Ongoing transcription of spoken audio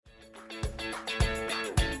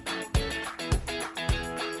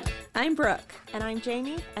I'm Brooke. And I'm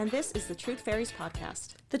Jamie, and this is the Truth Fairies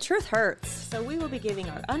podcast. The truth hurts. So we will be giving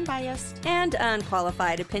our unbiased And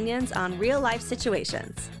unqualified opinions on real life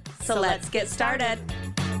situations. So let's get started.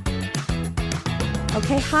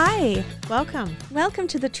 Okay, hi. welcome. Welcome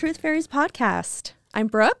to the Truth Fairies podcast. I'm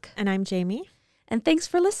Brooke, And I'm Jamie. and thanks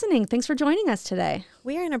for listening. Thanks for joining us today.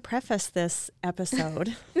 We are going to preface this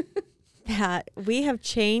episode that we have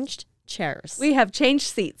changed chairs, We have changed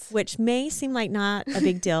seats. which may seem like not a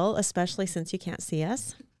big deal, especially since you can't see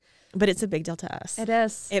us, but it's a big deal to us. It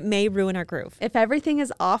is. It may ruin our groove. If everything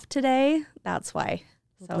is off today, that's why.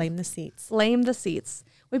 So Blame the seats. blame the seats.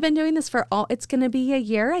 We've been doing this for it's going to be a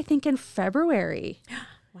year, I think, in February.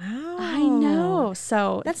 Wow. I know.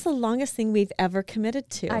 So That's the longest thing we've ever committed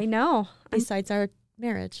to, I know. besides our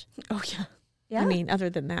marriage. Oh, yeah. Yeah. I mean, other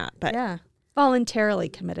than that, but Yeah. Voluntarily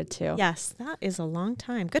committed to. yes, that is a long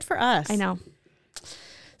time. Good for us. I know.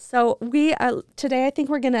 So we today I think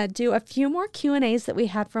we're going to do a few more Q&As that we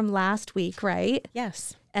had from last week, right?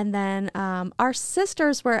 Yes. And then our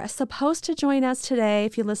sisters were supposed to join us today.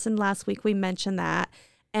 If you listened last week, we mentioned that.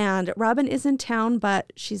 And Robin is in town,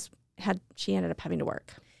 but she ended up having to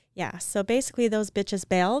work. Yeah. So basically those bitches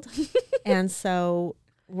bailed. And so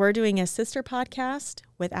we're doing a sister podcast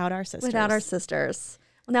without our sisters. Without our sisters.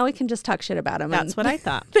 Well, now we can just talk shit about them. That's what I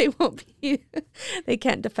thought. They won't be, they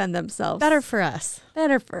can't defend themselves. Better for us.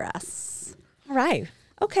 Better for us. All right.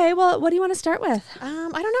 Okay, well, what do you want to start with? I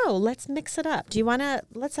don't know. Let's mix it up.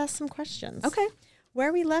 Let's ask some questions. Okay.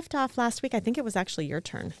 Where we left off last week, I think it was actually your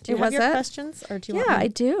turn. Do you Was have your it? questions or do you Yeah, want I me?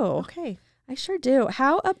 do. Okay. I sure do.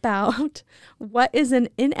 How about what is an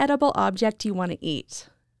inedible object you want to eat?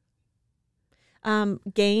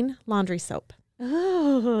 Gain laundry soap.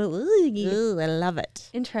 Oh, Ooh, I love it.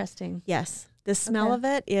 interesting. Yes. The smell Okay. of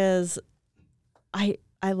it is, I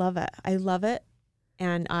love it. I love it.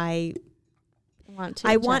 And I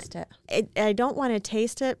Ingest it. I don't want to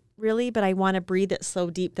taste it really, but I want to breathe it so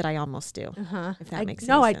deep that I almost do. Uh-huh. If that makes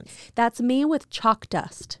any sense. That's me with chalk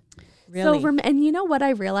dust. Really? So, and you know what I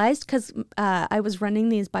realized? Because I was running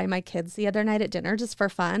these by my kids the other night at dinner just for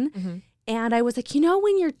fun. Mm-hmm. And I was like, you know,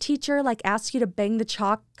 when your teacher asks you to bang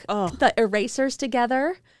the erasers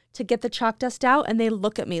together to get the chalk dust out, and they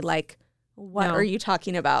look at me like, what No. are you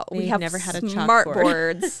talking about? We They've have never had a smart chalkboard.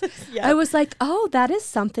 boards. Yeah. I was like, oh, that is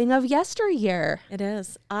something of yesteryear. It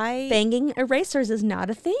is. Banging erasers is not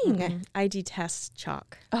a thing. I detest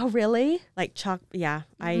chalk. Oh, really? Like chalk. Yeah.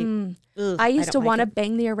 I I used to don't want to like it.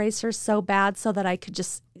 bang the erasers so bad so that I could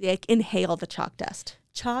just inhale the chalk dust.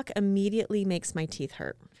 Chalk immediately makes my teeth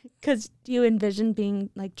hurt. Because do you envision being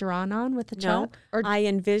drawn on with the chalk? Or I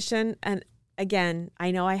envision, and again,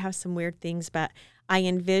 I know I have some weird things, but I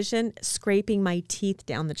envision scraping my teeth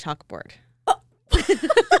down the chalkboard.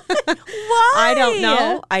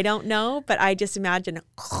 Why? I don't know, but I just imagine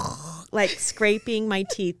scraping my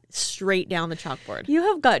teeth straight down the chalkboard. You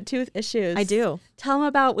have got tooth issues. I do. Tell them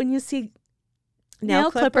about when you see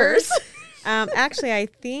Nail clippers. Actually, I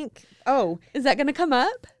think, Is that going to come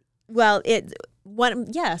up? well,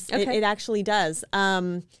 yes, Okay. it actually does.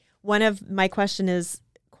 One of my questions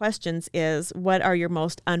is, what are your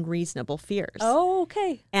most unreasonable fears? Oh,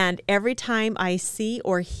 okay. And every time I see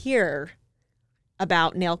or hear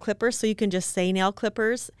about nail clippers, so you can just say nail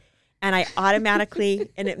clippers, and I automatically,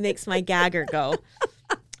 and it makes my gagger go.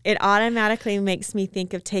 It automatically makes me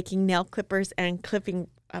think of taking nail clippers and clipping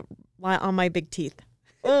on my big teeth.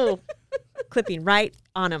 Oh, clipping right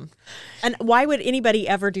on them. And why would anybody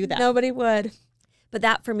ever do that? Nobody would. But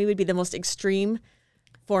that for me would be the most extreme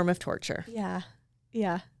form of torture. Yeah.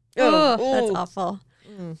 Yeah. Oh, Oh, that's oh. awful.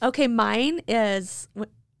 Mm. Okay, mine is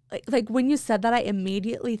like when you said that, I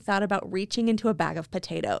immediately thought about reaching into a bag of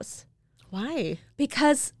potatoes Why?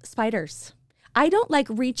 because spiders. I don't like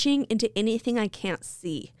reaching into anything I can't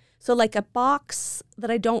see. So like a box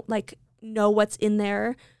that I don't know what's in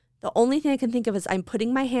there. The only thing I can think of is I'm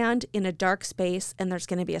putting my hand in a dark space and there's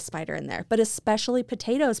going to be a spider in there. But especially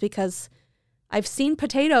potatoes, because I've seen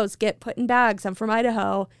potatoes get put in bags. I'm from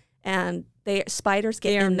Idaho, and spiders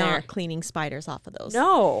get They are in there. not cleaning spiders off of those.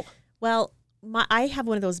 No. Well, I have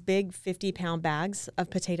one of those big 50-pound bags of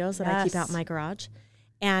potatoes that I keep out in Yes. my garage.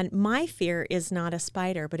 And my fear is not a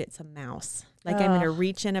spider, but it's a mouse. I'm going to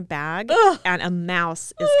reach in a bag and a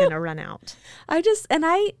mouse is going to run out. I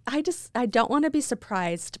don't want to be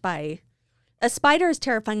surprised by a spider is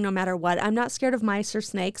terrifying no matter what. I'm not scared of mice or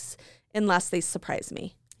snakes unless they surprise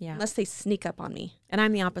me. Yeah. Unless they sneak up on me. And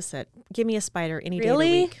I'm the opposite. Give me a spider any day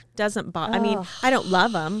Really? of the week. Doesn't bother. I mean, I don't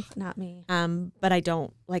love them, Not me. but I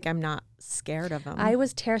don't, I'm not scared of them. I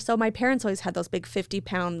was so my parents always had those big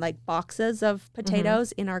 50-pound boxes of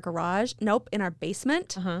potatoes in our garage. Nope, in our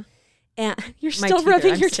basement. Uh-huh. And you're My still teeth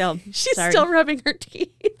rubbing I'm your still- teeth. She's sorry. still rubbing her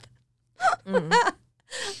teeth.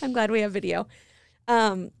 I'm glad we have video.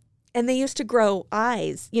 And they used to grow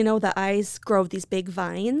eyes. You know, the eyes grow these big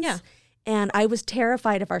vines. Yeah. And I was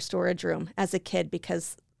terrified of our storage room as a kid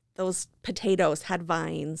because those potatoes had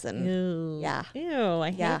vines. And Ew. Yeah. Ew,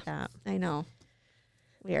 I hate Yeah. that. I know.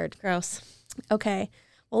 Weird. Gross. Okay.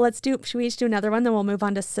 Well, should we each do another one? Then we'll move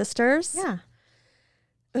on to sisters. Yeah.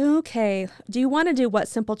 Okay. Do you want to do what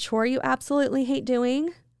simple chore you absolutely hate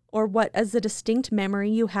doing? Or what is a distinct memory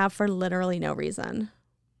you have for literally no reason?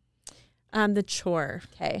 The chore.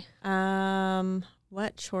 Okay.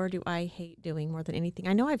 What chore do I hate doing more than anything?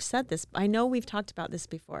 I know I've said this. I know we've talked about this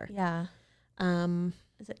before. Yeah. Um,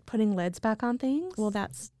 Is it putting lids back on things? well,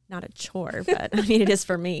 that's not a chore, but I mean, it is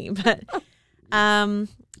for me. But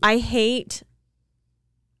I hate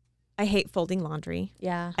folding laundry.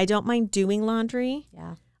 Yeah. I don't mind doing laundry.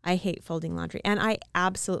 Yeah. I hate folding laundry. And I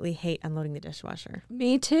absolutely hate unloading the dishwasher.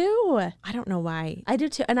 Me too. I don't know why. I do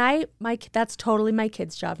too. And that's totally my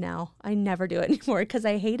kid's job now. I never do it anymore because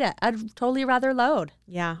I hate it. I'd totally rather load.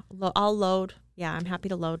 Yeah, I'll load. Yeah, I'm happy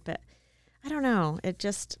to load, but I don't know. It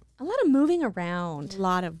just, A lot of moving a around,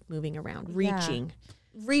 lot of moving around, reaching,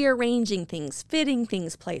 rearranging things, fitting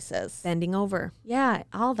things places. bending over, Yeah,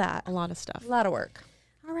 all that. a lot of stuff. A lot of work.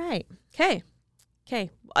 All right. Okay. Okay.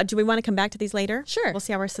 Do we want to come back to these later? Sure. We'll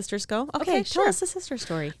see how our sisters go. Okay. Okay, Tell sure. us a sister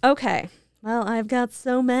story. Okay. Well, I've got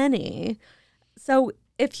so many. So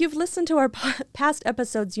if you've listened to our past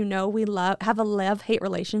episodes, you know we have a love-hate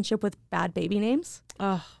relationship with bad baby names.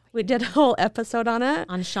 Oh, We did a whole episode on it.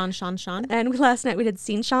 on Sean. And last night we did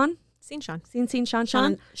Scene Sean. Seen Sean.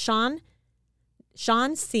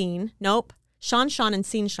 Sean. Seen. Nope. Sean, and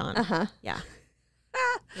Seen Sean. Uh-huh. Yeah.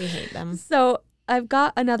 We hate them. So I've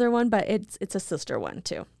got another one, but it's a sister one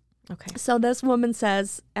too. Okay. So this woman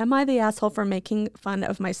says, am I the asshole for making fun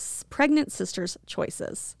of my pregnant sister's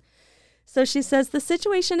choices? So she says, the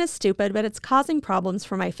situation is stupid, but it's causing problems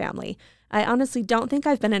for my family. I honestly don't think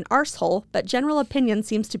I've been an arsehole, but general opinion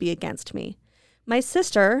seems to be against me. My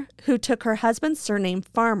sister, who took her husband's surname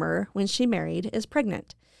Farmer when she married, is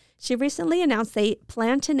pregnant. She recently announced they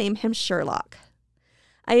plan to name him Sherlock.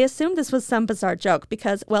 I assumed this was some bizarre joke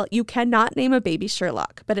because, well, you cannot name a baby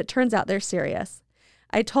Sherlock, but it turns out they're serious.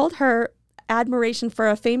 I told her admiration for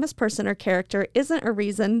a famous person or character isn't a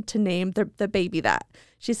reason to name the baby that.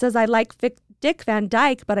 She says, I like Dick Van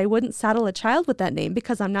Dyke, but I wouldn't saddle a child with that name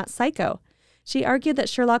because I'm not psycho. She argued that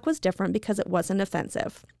Sherlock was different because it wasn't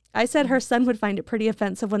offensive. I said her son would find it pretty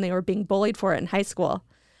offensive when they were being bullied for it in high school.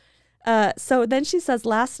 So then she says,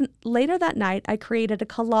 later that night, I created a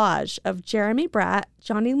collage of Jeremy Bratt,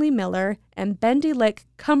 Johnny Lee Miller, and Bendy Lick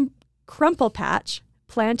Crumple Patch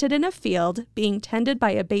planted in a field being tended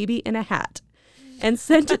by a baby in a hat, and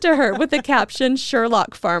sent it to her with the caption,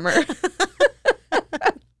 Sherlock Farmer.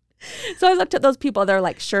 So I looked at those people, they're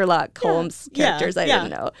like Sherlock Holmes characters I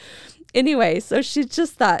didn't know. Anyway, so she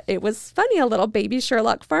just thought it was funny, a little baby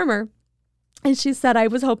Sherlock Farmer. And she said I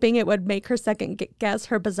was hoping it would make her second guess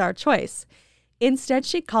her bizarre choice. Instead,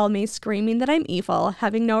 she called me screaming that I'm evil,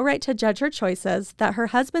 having no right to judge her choices, that her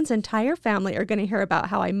husband's entire family are going to hear about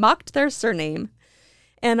how I mocked their surname,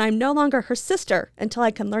 and I'm no longer her sister until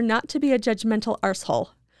I can learn not to be a judgmental arsehole.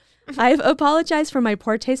 I've apologized for my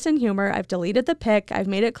poor taste in humor. I've deleted the pic. I've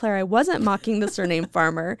made it clear I wasn't mocking the surname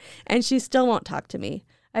Farmer, and she still won't talk to me.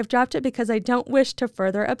 I've dropped it because I don't wish to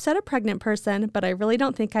further upset a pregnant person, but I really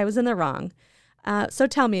don't think I was in the wrong. So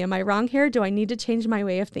tell me, am I wrong here? Do I need to change my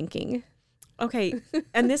way of thinking? Okay.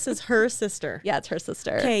 And this is her sister. Yeah, it's her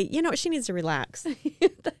sister. Okay. You know, she needs to relax.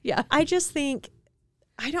 Yeah. I just think,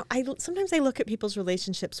 sometimes I look at people's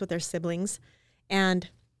relationships with their siblings and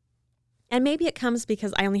maybe it comes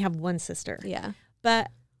because I only have one sister. Yeah.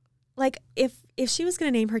 But like if she was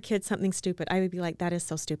going to name her kid something stupid, I would be like, that is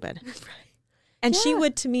so stupid. Right. And she Yeah.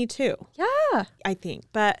 would to me too, Yeah. I think.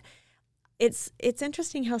 But it's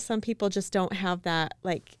interesting how some people just don't have that,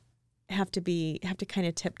 like have to kind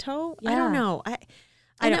of tiptoe. I don't Yeah. know. I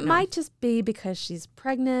And don't it know. might just be because she's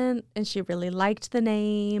pregnant and she really liked the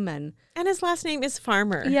name and And his last name is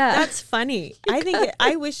Farmer. Yeah. That's funny.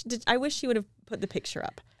 I wish she would have put the picture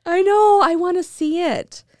up. I know, I want to see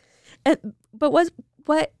it. But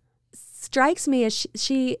what strikes me is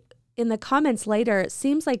she in the comments later, it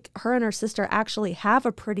seems like her and her sister actually have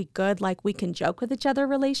a pretty good, like, we can joke with each other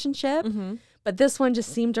relationship. Mm-hmm. But this one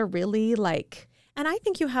just seemed to really, like, And I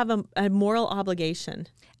think you have a moral obligation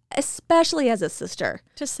especially as a sister,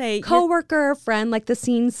 to say coworker, friend, like the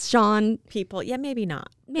scenes, Sean, people, yeah, maybe not.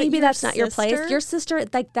 But maybe your that's not your place. sister- Your sister,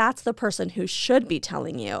 like, that's the person who should be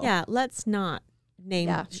telling you. Yeah, let's not name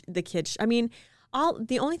Yeah. the kid. I mean,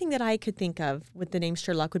 The only thing that I could think of with the name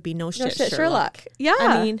Sherlock would be no shit Sherlock. Yeah.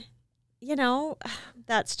 I mean,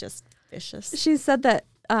 that's just vicious. She said that,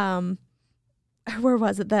 where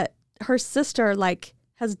was it? That her sister like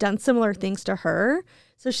has done similar things to her.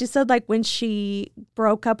 So she said like when she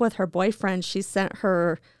broke up with her boyfriend, she sent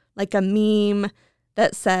her like a meme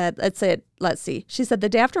that said, let's see. She said the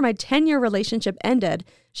day after my 10-year relationship ended,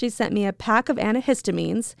 she sent me a pack of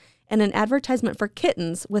antihistamines and an advertisement for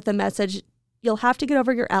kittens with a message, "You'll have to get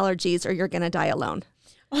over your allergies or you're going to die alone."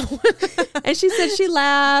 And she said she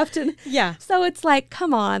laughed. And yeah. So it's like,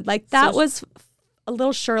 come on. Like that was a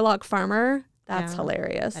little Sherlock Farmer. That's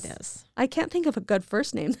hilarious. That is. I can't think of a good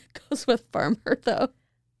first name that goes with Farmer though.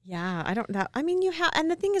 Yeah, and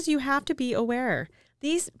the thing is you have to be aware.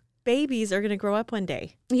 These babies are going to grow up one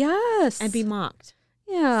day. Yes. And be mocked.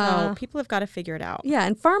 Yeah. So people have got to figure it out. Yeah,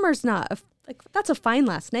 and Farmer's not, that's a fine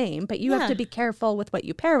last name, but you have to be careful with what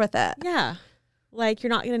you pair with it. Yeah. Like you're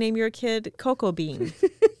not going to name your kid Cocoa Bean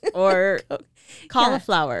or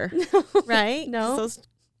cauliflower, right? No. Those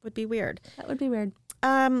would be weird. That would be weird.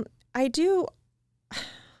 I do,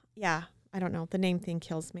 I don't know. The name thing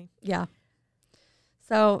kills me. Yeah.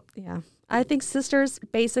 So, yeah. I think sisters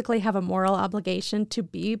basically have a moral obligation to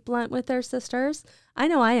be blunt with their sisters. I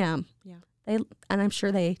know I am. Yeah. And I'm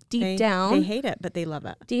sure they down. They hate it, but they love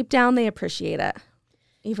it. Deep down, they appreciate it,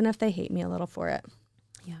 even if they hate me a little for it.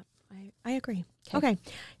 Yeah, I agree. Okay.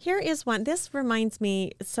 Here is one. This reminds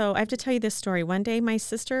me. So I have to tell you this story. One night, my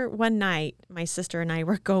sister and I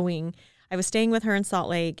were going. I was staying with her in Salt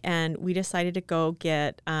Lake, and we decided to go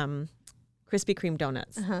get Krispy Kreme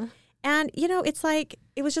donuts. Uh-huh. And, it's like,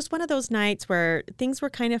 it was just one of those nights where things were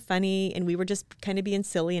kind of funny and we were just kind of being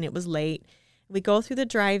silly and it was late. We go through the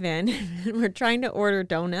drive-in and we're trying to order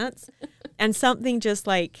donuts and something just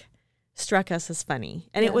like struck us as funny.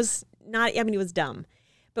 And it was not, it was dumb.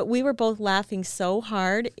 But we were both laughing so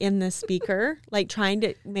hard in the speaker, like trying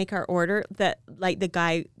to make our order that like the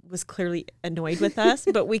guy was clearly annoyed with us,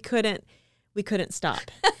 but we couldn't stop.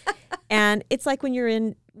 And it's like when you're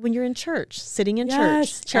in church, sitting in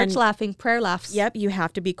church. Church laughing, prayer laughs. Yep, you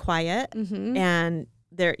have to be quiet. Mm-hmm. And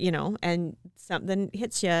there, and something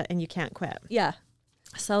hits you and you can't quit. Yeah.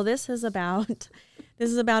 So this is about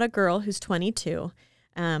a girl who's 22.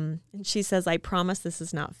 And she says, "I promise this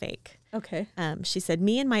is not fake." Okay. She said,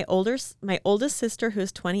 "Me and my oldest sister, who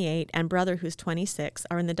is 28, and brother, who's 26,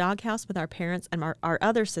 are in the doghouse with our parents and our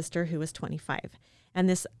other sister, who is 25. And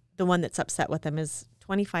the one that's upset with them is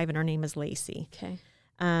 25, and her name is Lacey." Okay.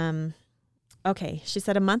 Okay. She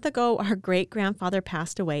said, "A month ago, our great-grandfather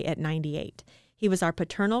passed away at 98. He was our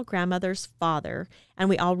paternal grandmother's father, and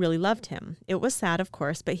we all really loved him. It was sad, of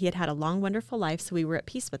course, but he had a long, wonderful life, so we were at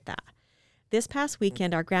peace with that. This past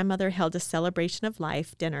weekend, our grandmother held a celebration of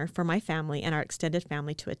life dinner for my family and our extended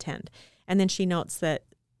family to attend." And then she notes that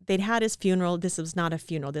they'd had his funeral. This was not a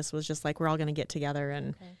funeral. This was just like, we're all going to get together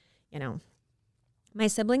and, My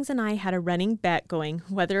siblings and I had a running bet going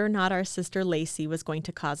whether or not our sister Lacey was going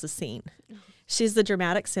to cause a scene. She's the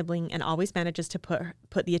dramatic sibling and always manages to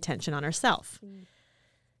put the attention on herself.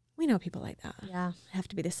 We know people like that. Yeah. Have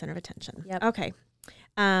to be the center of attention. Yep. Okay.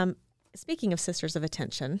 Speaking of sisters of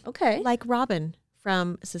attention. Okay. Like Robin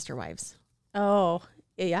from Sister Wives. Oh,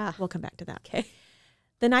 yeah. We'll come back to that. Okay.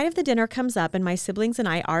 The night of the dinner comes up, and my siblings and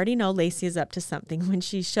I already know Lacey is up to something when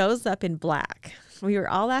she shows up in black. We were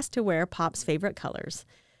all asked to wear Pop's favorite colors.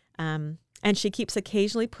 And she keeps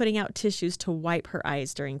occasionally putting out tissues to wipe her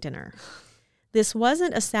eyes during dinner. This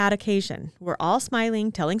wasn't a sad occasion. We're all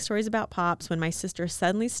smiling, telling stories about Pops when my sister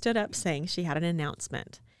suddenly stood up saying she had an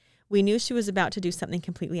announcement. We knew she was about to do something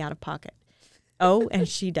completely out of pocket. Oh, and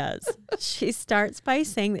she does. She starts by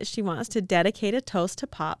saying that she wants to dedicate a toast to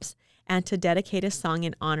Pops and to dedicate a song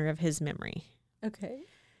in honor of his memory. Okay.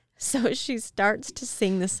 So she starts to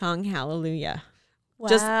sing the song Hallelujah. Wow.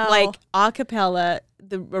 Just like a cappella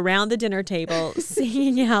around the dinner table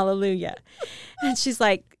singing Hallelujah. And she's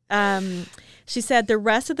like, she said the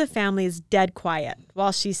rest of the family is dead quiet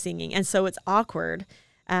while she's singing. And so it's awkward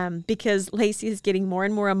because Lacey is getting more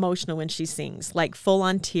and more emotional when she sings, like full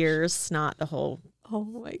on tears, snot, the whole. Oh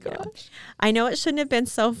my gosh. I know it shouldn't have been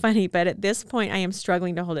so funny, but at this point I am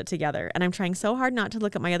struggling to hold it together. And I'm trying so hard not to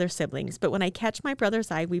look at my other siblings. But when I catch my brother's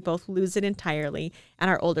eye, we both lose it entirely. And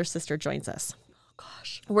our older sister joins us.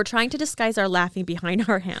 Gosh. We're trying to disguise our laughing behind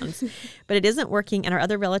our hands, but it isn't working, and our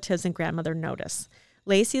other relatives and grandmother notice.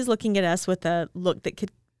 Lacey is looking at us with a look that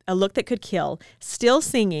could kill, still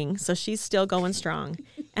singing, so she's still going strong.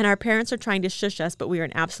 And our parents are trying to shush us, but we are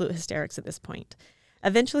in absolute hysterics at this point.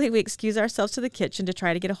 Eventually, we excuse ourselves to the kitchen to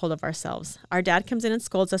try to get a hold of ourselves. Our dad comes in and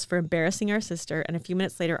scolds us for embarrassing our sister, and a few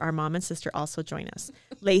minutes later, our mom and sister also join us.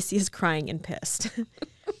 Lacey is crying and pissed.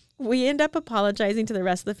 We end up apologizing to the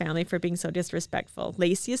rest of the family for being so disrespectful.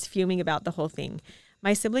 Lacey is fuming about the whole thing.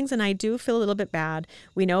 My siblings and I do feel a little bit bad.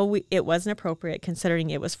 We know it wasn't appropriate considering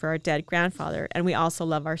it was for our dead grandfather, and we also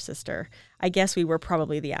love our sister. I guess we were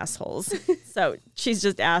probably the assholes. So she's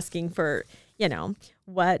just asking for,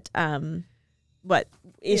 what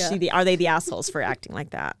is she? Are they the assholes for acting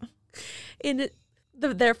like that?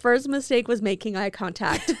 Their first mistake was making eye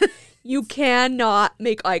contact. You cannot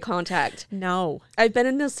make eye contact. No. I've been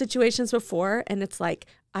in those situations before, and it's like,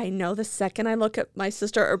 I know the second I look at my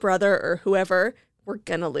sister or brother or whoever, we're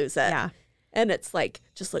going to lose it. Yeah. And it's like,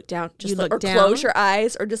 just look down. Just look down. Close your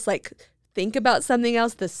eyes, or just like think about something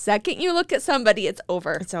else. The second you look at somebody, it's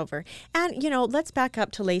over. It's over. And, let's back up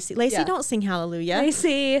to Lacey. Lacey, don't sing hallelujah.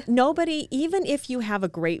 Lacey. Nobody, even if you have a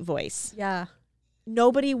great voice. Yeah.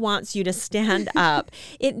 Nobody wants you to stand up.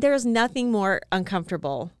 There's nothing more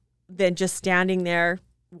uncomfortable than just standing there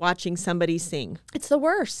watching somebody sing. It's the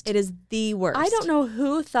worst. It is the worst. I don't know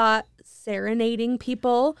who thought serenading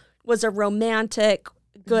people was a romantic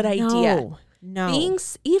good idea. No.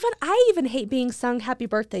 I even hate being sung happy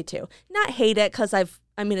birthday to. Not hate it because I'm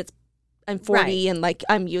 40 Right. and like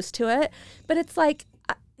I'm used to it. But it's like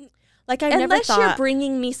I never unless thought you're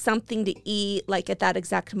bringing me something to eat like at that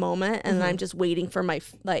exact moment, and I'm just waiting for my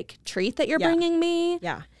treat that you're bringing me.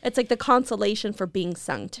 Yeah. It's like the consolation for being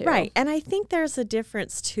sung to. Right. And I think there's a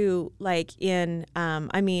difference too, like in,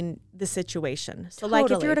 the situation. So like if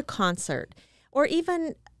Totally. you're at a concert or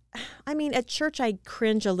even, at church, I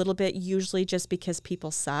cringe a little bit usually just because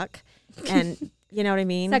people suck. And you know what I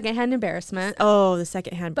mean? Secondhand embarrassment. Oh, the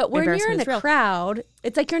secondhand But when you're embarrassment in is a real. crowd,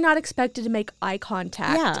 it's like you're not expected to make eye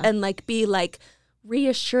contact and like be like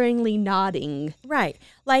reassuringly nodding. Right.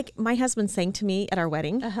 Like my husband sang to me at our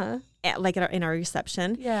wedding, in our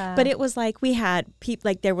reception. Yeah. But it was like we had people,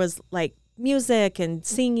 like there was like music and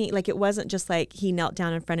singing. Like it wasn't just like he knelt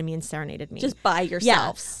down in front of me and serenaded me. Just by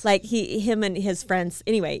yourselves. Yeah. Like him and his friends.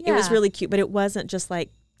 Anyway, it was really cute, but it wasn't just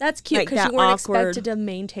like. That's cute like because that you weren't awkward- expected to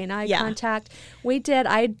maintain eye contact. We did.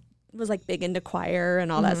 I was like big into choir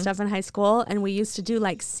and all that stuff in high school. And we used to do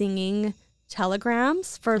like singing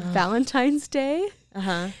telegrams for Valentine's Day.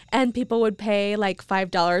 And people would pay like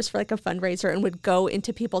 $5 for like a fundraiser and would go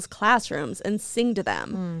into people's classrooms and sing to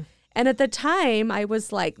them. And at the time I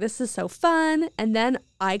was like, this is so fun. And then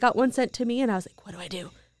I got one sent to me and I was like, what do I do?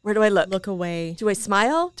 Where do I look? Look away. Do I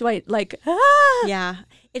smile? Do I like, Yeah.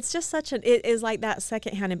 It's just it is like that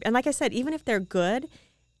secondhand. And like I said, even if they're good,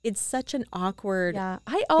 it's such an awkward. Yeah.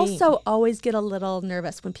 I also always get a little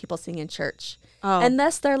nervous when people sing in church. Oh.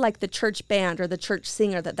 Unless they're like the church band or the church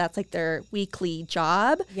singer, that's like their weekly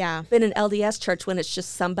job. Yeah. But in an LDS church, when it's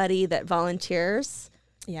just somebody that volunteers,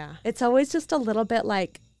 Yeah. it's always just a little bit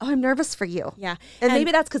like, oh, I'm nervous for you. Yeah. And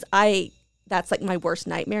maybe that's because that's like my worst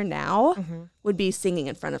nightmare now would be singing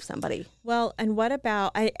in front of somebody. Well, and what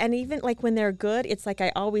about, and even like when they're good, it's like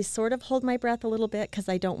I always sort of hold my breath a little bit because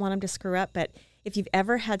I don't want them to screw up. But if you've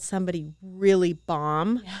ever had somebody really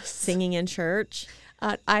bomb singing in church.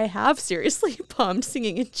 I have seriously bombed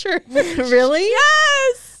singing in church. Really?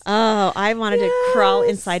 Yes. Oh, I wanted to crawl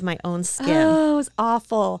inside my own skin. Oh, it was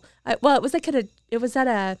awful. It was like it was at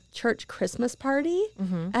a church Christmas party,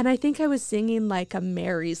 and I think I was singing like a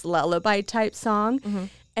Mary's Lullaby type song,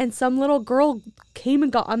 and some little girl came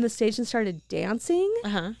and got on the stage and started dancing,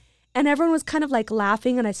 and everyone was kind of like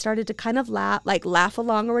laughing, and I started to kind of laugh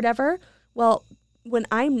along or whatever. Well, when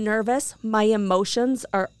I'm nervous, my emotions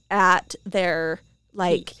are at their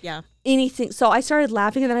anything. So I started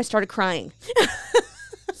laughing and then I started crying.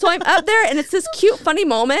 So I'm up there and it's this cute, funny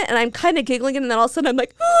moment and I'm kind of giggling and then all of a sudden I'm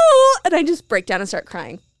like, oh, and I just break down and start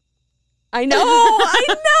crying. I know.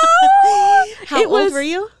 How old were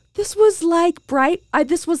you? This was like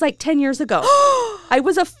this was like 10 years ago. I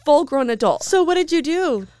was a full grown adult. So what did you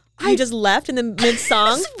do? You just left in the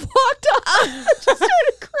mid-song? Just walked up and just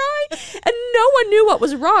started crying. And no one knew what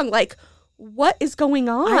was wrong. Like, what is going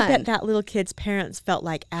on? I bet that little kid's parents felt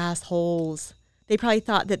like assholes. They probably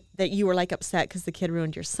thought that you were like upset because the kid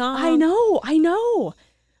ruined your song. I know.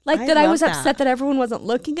 Like I that I love was that. upset that everyone wasn't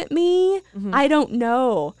looking at me. I don't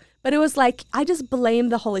know. But it was like, I just blame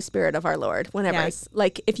the Holy Spirit of our Lord whenever. Yes.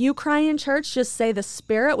 Like, if you cry in church, just say the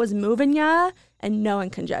Spirit was moving ya and no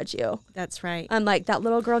one can judge you. That's right. And like, that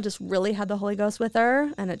little girl just really had the Holy Ghost with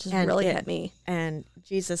her and it just really hit me. And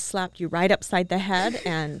Jesus slapped you right upside the head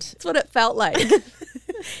and... That's what it felt like.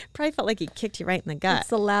 Probably felt like he kicked you right in the gut. That's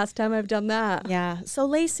the last time I've done that. Yeah. So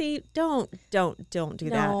Lacey, don't do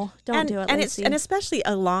that. No, don't and, do it, and Lacey. and especially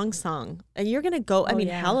a long song. And you're gonna go. I mean,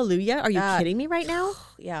 yeah. hallelujah. Are you That- kidding me right now?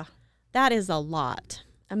 Yeah. That is a lot.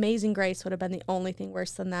 Amazing Grace would have been the only thing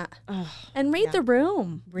worse than that. Oh, And read the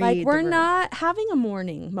room. Read like the we're room. not having a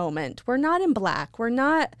mourning moment. We're not in black. We're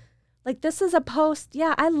not like this is a post.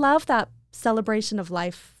 Yeah, I love that celebration of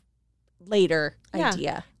life later Yeah.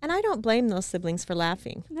 idea. and I don't blame those siblings for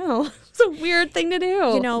laughing. No, it's a weird thing to do.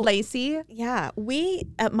 You know, Lacey. Yeah, we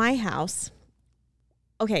at my house.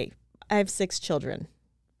 Okay, I have 6 children,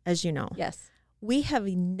 as you know. Yes. We have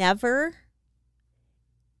never,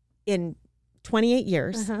 in 28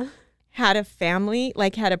 years, had a family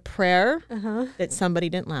had a prayer that somebody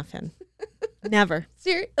didn't laugh in. Never.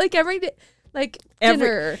 Like every day, like Every-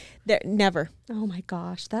 dinner. Never. Oh my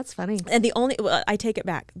gosh, that's funny. And I take it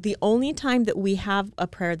back. The only time that we have a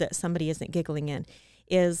prayer that somebody isn't giggling in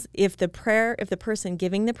is if the person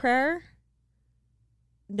giving the prayer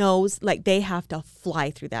knows, they have to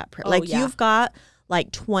fly through that prayer. Oh, yeah. You've got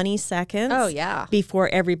 20 seconds. Oh yeah. Before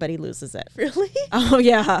everybody loses it. Really? Oh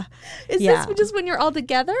yeah. Is Yeah. this just when you're all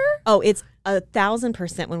together? Oh, it's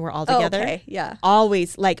 1,000% when we're all together. Oh, okay. Yeah.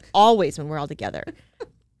 Always, always when we're all together.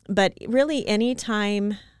 But really,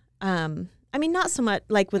 anytime, I mean, not so much,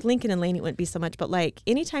 with Lincoln and Lainey, it wouldn't be so much, but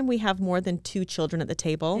anytime we have more than 2 children at the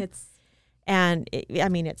table,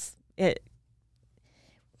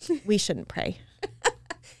 we shouldn't pray.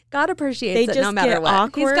 God appreciates They it just no matter get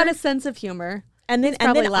what. He's got awkward. a sense of humor. And then, He's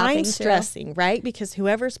probably I'm laughing, too. stressing, right? Because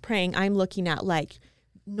whoever's praying, I'm looking at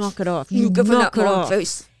knock it off. You give knock it it long off.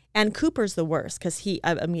 face. And Cooper's the worst because he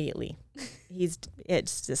immediately,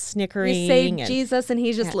 it's just snickering. You say and Jesus and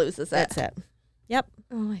he just loses it. That's it. Yep.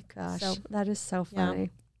 Oh my gosh. So- that is so Yeah. funny.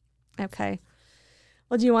 Okay.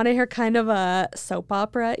 Well, do you want to hear kind of a soap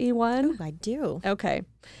opera-y one? I do. Okay.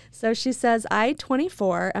 So she says, I,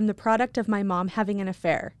 24, am the product of my mom having an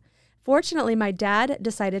affair. Fortunately, my dad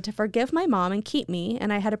decided to forgive my mom and keep me,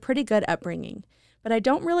 and I had a pretty good upbringing. But I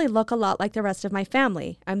don't really look a lot like the rest of my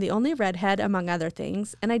family. I'm the only redhead, among other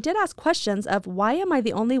things. And I did ask questions of why am I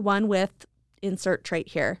the only one with insert trait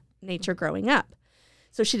here, nature growing up.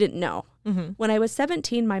 So she didn't know. Mm-hmm. When I was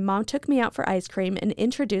 17, my mom took me out for ice cream and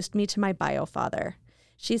introduced me to my bio father.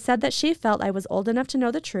 She said that she felt I was old enough to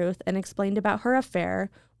know the truth and explained about her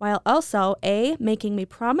affair, while also, A, making me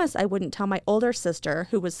promise I wouldn't tell my older sister,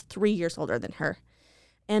 who was 3 years older than her,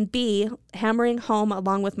 and B, hammering home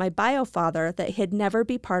along with my bio father that he'd never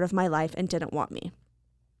be part of my life and didn't want me.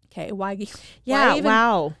 Okay, why? Yeah, even,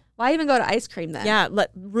 wow. Why even go to ice cream then? Yeah,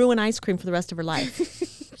 ruin ice cream for the rest of her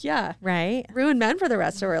life. Yeah. Right? Ruin men for the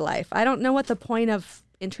rest of her life. I don't know what the point of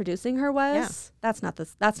introducing her was. Yeah. That's not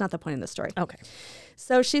the point of the story. Okay.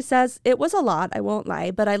 So she says, it was a lot, I won't lie,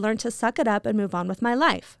 but I learned to suck it up and move on with my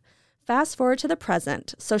life. Fast forward to the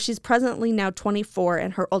present. So she's presently now 24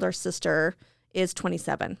 and her older sister is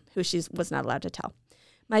 27, who she was not allowed to tell.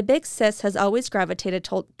 My big sis has always gravitated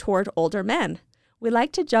toward older men. We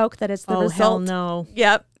like to joke that it's the result. Hell no.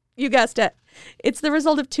 Yep, you guessed it. It's the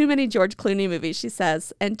result of too many George Clooney movies, she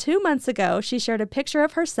says. And 2 months ago, she shared a picture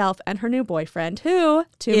of herself and her new boyfriend, who,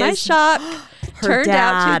 to my shock, turned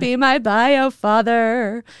out to dad. be my bio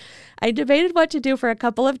father. I debated what to do for a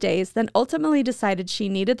couple of days, then ultimately decided she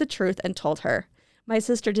needed the truth and told her. My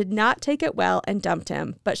sister did not take it well and dumped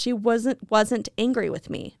him, but she wasn't angry with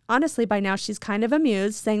me. Honestly, by now she's kind of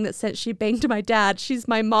amused, saying that since she banged my dad, she's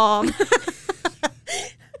my mom.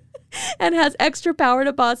 And has extra power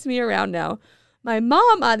to boss me around now. My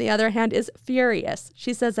mom, on the other hand, is furious.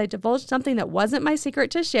 She says I divulged something that wasn't my secret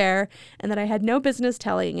to share and that I had no business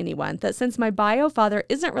telling anyone, that since my bio father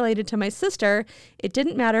isn't related to my sister, it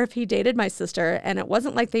didn't matter if he dated my sister, and it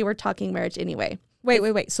wasn't like they were talking marriage anyway.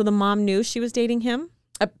 Wait. So the mom knew she was dating him?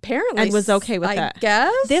 Apparently. And was okay with I that.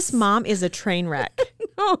 guess. This mom is a train wreck.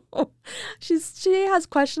 No. She has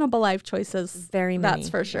questionable life choices. Very many. That's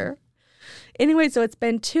for sure. Anyway, so it's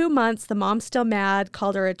been 2 months. The mom's still mad,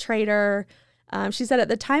 called her a traitor. She said, at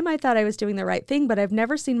the time I thought I was doing the right thing, but I've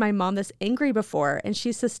never seen my mom this angry before. And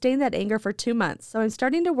she sustained that anger for 2 months. So I'm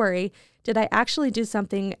starting to worry, did I actually do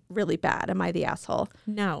something really bad? Am I the asshole?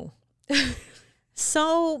 No.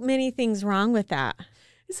 So many things wrong with that.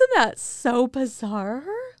 Isn't that so bizarre?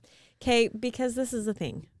 Okay, because this is the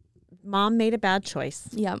thing. Mom made a bad choice.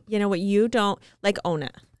 Yeah. You know what? You don't, own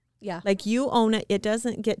it. Yeah. You own it. It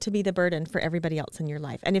doesn't get to be the burden for everybody else in your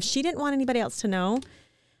life. And if she didn't want anybody else to know,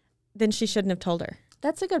 then she shouldn't have told her.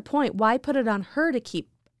 That's a good point. Why put it on her to keep?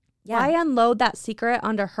 Yeah. Why unload that secret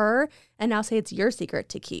onto her and now say it's your secret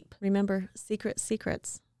to keep? Remember,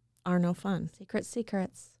 secrets are no fun.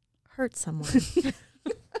 Secrets. Hurt someone.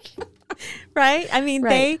 Right? I mean,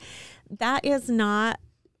 Right. that is not,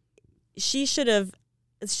 she should have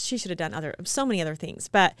done so many other things,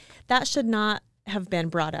 but that should not have been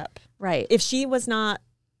brought up. Right. If she was not,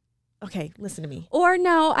 okay, listen to me. Or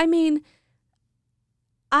no, I mean,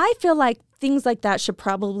 I feel like things like that should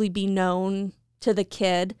probably be known to the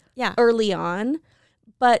kid Yeah. early on.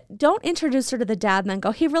 But don't introduce her to the dad and then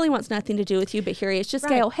go, he really wants nothing to do with you, but here he is. Just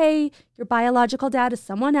Right. go, hey, your biological dad is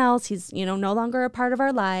someone else. He's, no longer a part of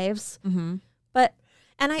our lives. Mm-hmm. But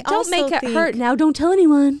And I don't also make it think, hurt. Now don't tell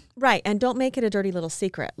anyone. Right. And don't make it a dirty little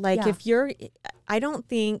secret. Like Yeah. I don't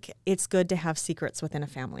think it's good to have secrets within a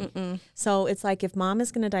family. Mm-mm. So it's like if mom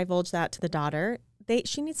is going to divulge that to the daughter,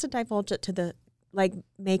 she needs to divulge it to the, like,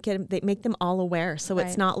 make them all aware. So it's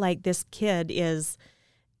Right. not like this kid is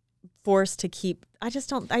forced to keep, I just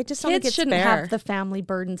don't think Kids it's shouldn't fair. have the family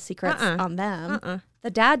burden secrets on them. The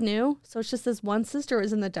dad knew. So it's just this one sister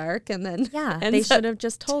was in the dark and then Yeah. They ends up should have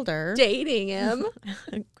just told her. dating him.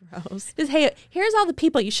 Gross. Just, hey, here's all the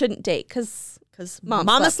people you shouldn't date because Because Mom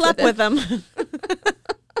mama slept slept with them.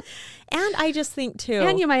 And I just think too.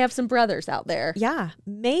 and you might have some brothers out there. Yeah,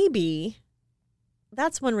 maybe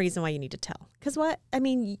that's one reason why you need to tell. Because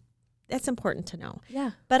that's important to know.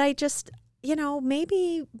 Yeah. But I just,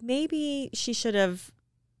 maybe she should have.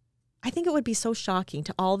 I think it would be so shocking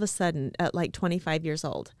to all of a sudden at like 25 years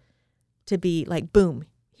old to be like, boom,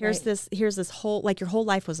 here's this whole, like your whole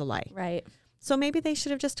life was a lie. Right. So maybe they should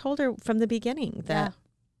have just told her from the beginning that,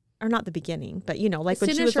 or not the beginning, but like As when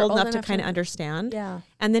soon she as was you're old old enough to enough kind of to- understand. Yeah.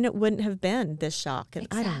 And then it wouldn't have been this shock. And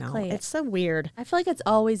I don't know. Exactly. It's so weird. I feel like it's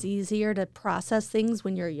always easier to process things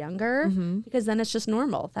when you're younger because then it's just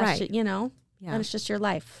normal. That's Right. just, Yeah. then it's just your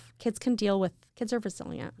life. Kids are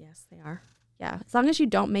resilient. Yes, they are. Yeah. As long as you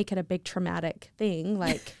don't make it a big traumatic thing,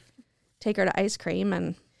 like take her to ice cream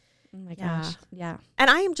and, oh my gosh. Yeah.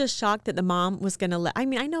 And I am just shocked that the mom was going to I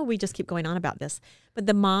know we just keep going on about this, but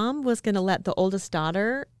the mom was going to let the oldest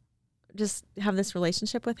daughter just have this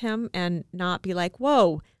relationship with him and not be like,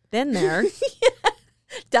 whoa, been there.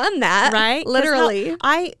 Done that. Right? 'Cause Literally.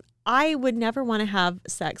 I would never want to have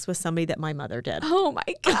sex with somebody that my mother did. Oh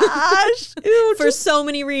my gosh. Ew, For so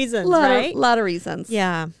many reasons, lot right? Of, lot of reasons.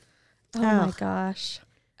 Yeah. Oh my Ugh. gosh.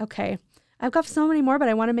 Okay. I've got so many more, but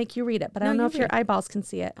I want to make you read it. But I No, don't know you if your read. eyeballs can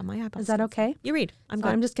see it. On my eyeballs. Is that okay? You read. I'm So good.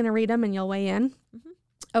 I'm just going to read them and you'll weigh in.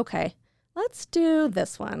 Okay. Let's do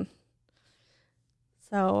this one.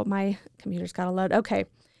 So my computer's got to load. Okay.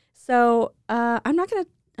 So I'm not going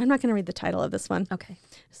to read the title of this one. Okay.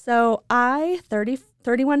 So I,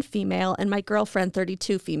 31 female, and my girlfriend,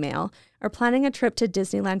 32 female, are planning a trip to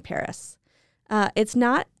Disneyland Paris. It's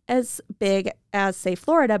not as big as, say,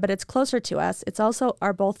 Florida, but it's closer to us. It's also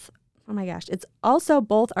it's also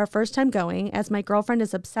both our first time going, as my girlfriend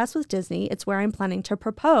is obsessed with Disney. It's where I'm planning to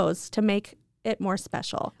propose to make it more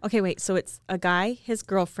special. Okay, wait. So it's a guy, his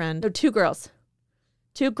girlfriend, No, two girls.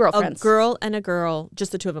 Two a girlfriends. girl and a girl,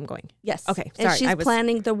 just the two of them going. Yes. Okay, And sorry, she's I was-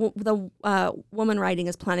 planning, the woman writing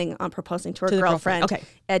is planning on proposing to her To the girlfriend girlfriend.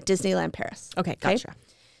 Okay. at Disneyland Paris. Okay, gotcha.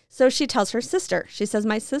 So she tells her sister. She says,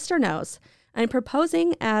 my sister knows. I'm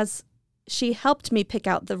proposing as she helped me pick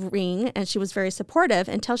out the ring, and she was very supportive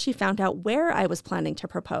until she found out where I was planning to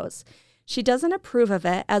propose. She doesn't approve of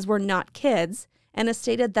it as we're not kids, and has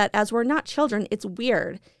stated that as we're not children, it's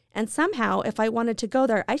weird. And somehow, if I wanted to go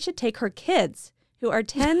there, I should take her kids, who are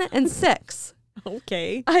 10 and 6.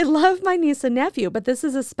 Okay. I love my niece and nephew, but this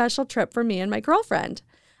is a special trip for me and my girlfriend.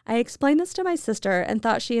 I explained this to my sister and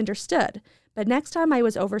thought she understood. But next time I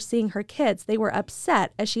was overseeing her kids, they were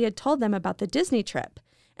upset as she had told them about the Disney trip,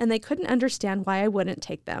 and they couldn't understand why I wouldn't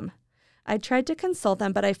take them. I tried to console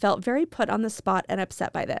them, but I felt very put on the spot and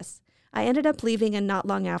upset by this. I ended up leaving and not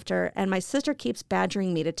long after, and my sister keeps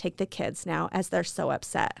badgering me to take the kids now as they're so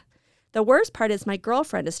upset. The worst part is my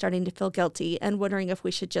girlfriend is starting to feel guilty and wondering if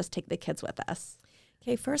we should just take the kids with us.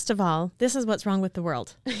 Okay, first of all, this is what's wrong with the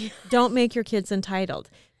world. Don't make your kids entitled.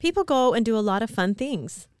 People go and do a lot of fun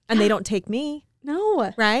things, and they don't take me,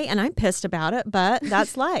 No. right? And I'm pissed about it, but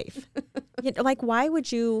that's life. Like, why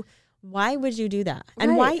would you do that?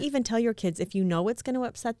 And why Right. even tell your kids if you know it's going to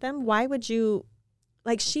upset them? Why would you?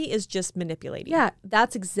 Like, she is just manipulating. Yeah,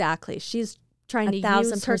 that's exactly. She's trying to use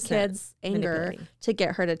 1,000% her kids' anger manipulating. to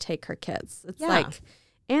get her to take her kids. It's Yeah. like,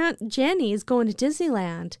 Aunt Jenny's going to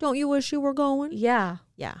Disneyland. Don't you wish you were going? Yeah.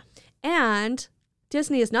 Yeah. And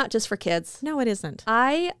Disney is not just for kids. No, it isn't.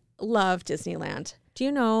 I love Disneyland. Do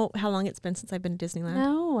you know how long it's been since I've been to Disneyland?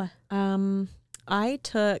 No. I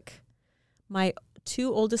took my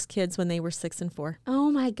two oldest kids when they were 6 and 4, Oh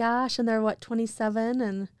my gosh. And they're what, 27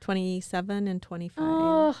 and 27 and 25.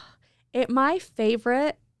 oh, my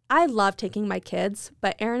favorite. I love taking my kids,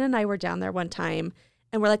 but Aaron and I were down there one time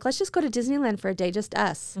And we're like, let's just go to Disneyland for a day, just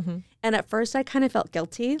us. Mm-hmm. And at first I kind of felt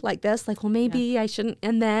guilty like this, like, well, maybe I shouldn't.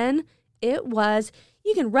 And then it was,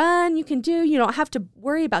 you can run, you don't have to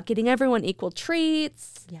worry about getting everyone equal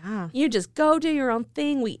treats. Yeah. You just go do your own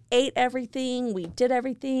thing. We ate everything. We did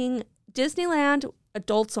everything. Disneyland,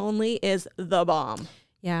 adults only, is the bomb.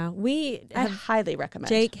 Yeah. I highly recommend.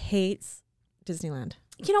 Jake hates Disneyland.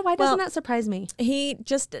 You know, why doesn't that surprise me? He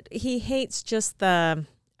hates just the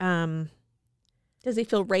Does he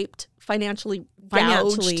feel raped, financially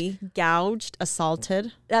gouged,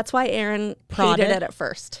 assaulted? That's why Aaron Prodded. hated it at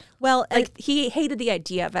first. Well, Like, he hated the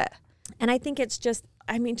idea of it. and I think it's just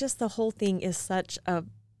the whole thing is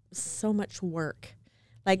so much work.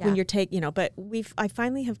 Like when you're but I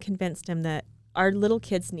finally have convinced him that our little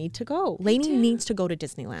kids need to go. Lainey needs to go to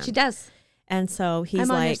Disneyland. She does. And so he's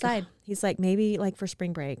I'm on your like, side. he's like, maybe like for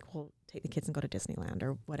spring break, we'll take the kids and go to Disneyland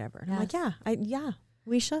or whatever. And I'm like, yeah,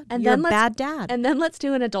 we should. And You're then a bad dad. And then let's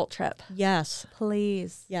do an adult trip. Yes.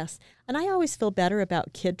 Please. Yes. And I always feel better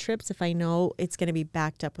about kid trips if I know it's going to be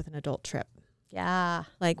backed up with an adult trip. Yeah.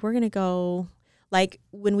 Like we're going to go, like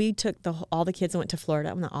when we took all the kids and went to Florida,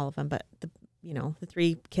 well, not all of them, but the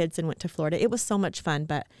 3 kids and went to Florida. It was so much fun,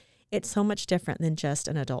 but it's so much different than just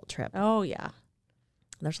an adult trip. Oh, yeah.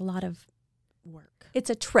 There's a lot of work. It's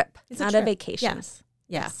a trip. It's not a vacation. Yes.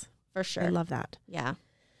 Yeah, Yes. for sure. I love that. Yeah.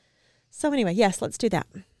 So anyway, yes, let's do that.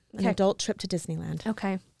 An Okay. adult trip to Disneyland.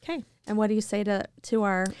 Okay. Okay. And what do you say to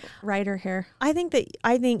our writer here? I think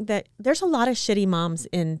that there's a lot of shitty moms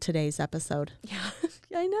in today's episode, Yeah.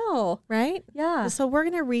 I know. right? Yeah. So we're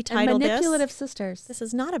going to retitle And manipulative sisters. This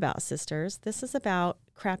is not about sisters. This is about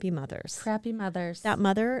crappy mothers. Crappy mothers. That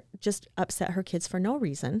mother just upset her kids for no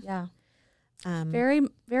reason. Yeah. Very,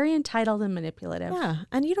 very entitled and manipulative. Yeah.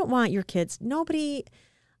 And you don't want your kids. Nobody,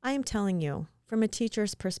 I am telling you, from a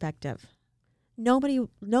teacher's perspective,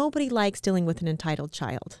 nobody likes dealing with an entitled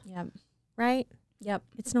child, Yep. right? Yep.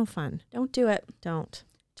 It's no fun. Don't do it. Don't.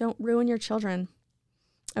 Don't ruin your children.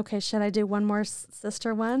 Okay. Should I do one more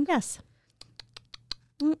sister one? Yes.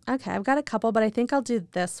 Okay. I've got a couple, but I think I'll do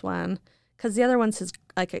this one because the other one's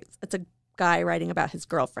it's a guy writing about his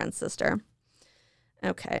girlfriend's sister.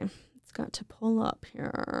 Okay. It's got to pull up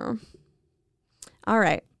here. All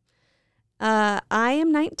right. I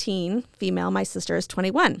am 19, female. My sister is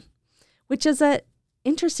 21, which is an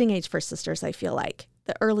interesting age for sisters, I feel like.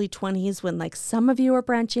 The early 20s when like some of you are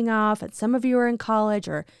branching off and some of you are in college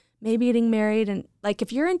or maybe getting married. And like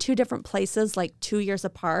if you're in 2 different places, like 2 years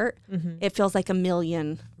apart, it feels like a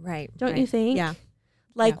million. Right. Don't you think? Yeah.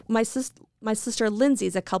 Like my sister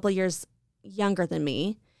Lindsay's a couple years younger than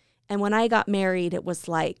me. And when I got married, it was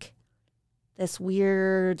like this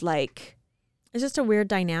weird, like... It's just a weird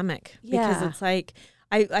dynamic because Yeah. it's like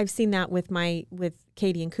I've seen that with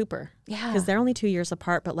Katie and Cooper. Yeah. Because they're only 2 years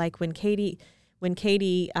apart, but like when Katie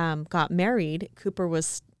got married, Cooper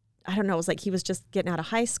was, I don't know, it was like he was just getting out of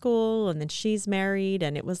high school and then she's married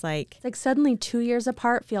and it was like It's like suddenly 2 years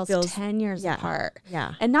apart feels 10 years apart.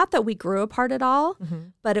 Yeah. And not that we grew apart at all,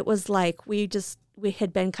 but it was like we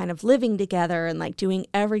had been kind of living together and like doing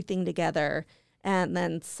everything together. And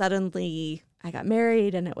then suddenly I got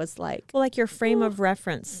married and it was like... Well, like your frame of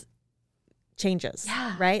reference changes,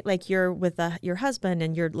 right? Like you're with your husband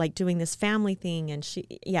and you're like doing this family thing and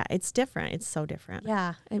it's different. It's so different.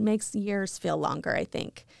 Yeah, it makes years feel longer, I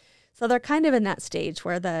think. So they're kind of in that stage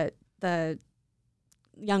where the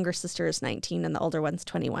younger sister is 19 and the older one's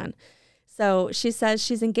 21. So she says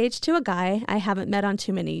she's engaged to a guy I haven't met on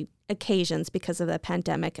too many occasions because of the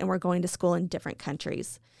pandemic, and we're going to school in different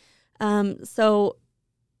countries. So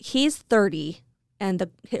he's 30 and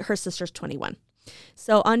her sister's 21.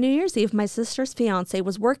 So on New Year's Eve, my sister's fiance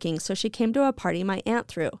was working, so she came to a party my aunt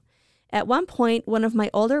threw. At one point, one of my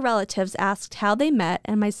older relatives asked how they met,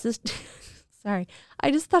 and my sister... Sorry,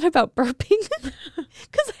 I just thought about burping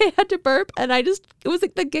because I had to burp, and it was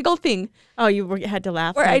like the giggle thing. Oh, you had to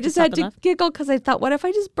laugh? Or I just had to giggle because I thought, what if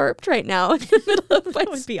I just burped right now in the middle of my That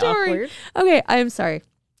would story? be awkward. Okay, I'm sorry.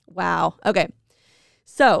 Wow. Okay.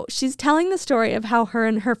 So she's telling the story of how her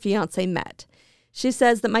and her fiance met. She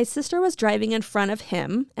says that my sister was driving in front of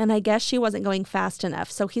him, and I guess she wasn't going fast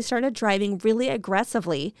enough. So he started driving really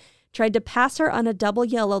aggressively, tried to pass her on a double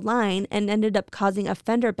yellow line, and ended up causing a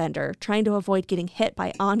fender bender, trying to avoid getting hit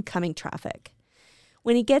by oncoming traffic.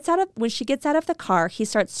 When she gets out of the car, he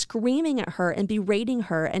starts screaming at her and berating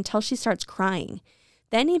her until she starts crying.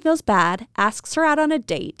 Then he feels bad, asks her out on a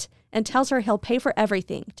date, and tells her he'll pay for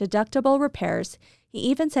everything, deductible, repairs. He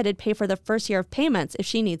even said he'd pay for the first year of payments if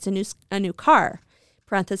she needs a new car.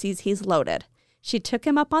 Parentheses, he's loaded. She took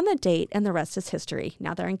him up on the date, and the rest is history.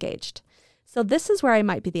 Now they're engaged. So this is where I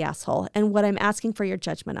might be the asshole and what I'm asking for your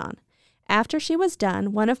judgment on. After she was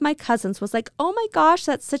done, one of my cousins was like, "Oh my gosh,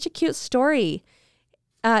 that's such a cute story.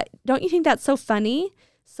 Don't you think that's so funny?"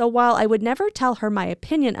 So while I would never tell her my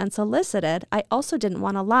opinion unsolicited, I also didn't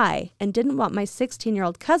want to lie and didn't want my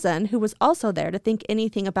 16-year-old cousin, who was also there, to think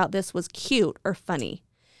anything about this was cute or funny.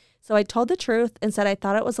 So I told the truth and said I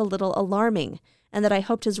thought it was a little alarming and that I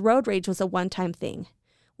hoped his road rage was a one-time thing.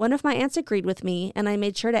 One of my aunts agreed with me, and I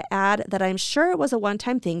made sure to add that I'm sure it was a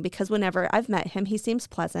one-time thing because whenever I've met him, he seems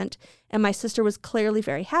pleasant, and my sister was clearly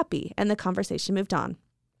very happy, and the conversation moved on.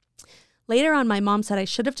 Later on, my mom said I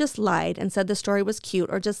should have just lied and said the story was cute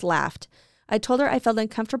or just laughed. I told her I felt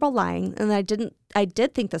uncomfortable lying and I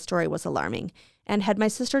did think the story was alarming. And had my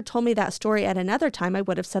sister told me that story at another time, I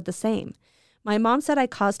would have said the same. My mom said I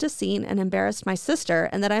caused a scene and embarrassed my sister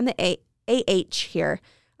and that I'm the AH here.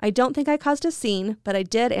 I don't think I caused a scene, but I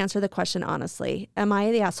did answer the question honestly. Am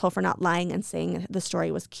I the asshole for not lying and saying the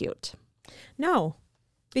story was cute? No,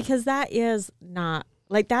 because that is not.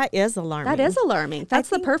 Like, that is alarming. That is alarming. That's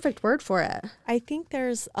the perfect word for it. I think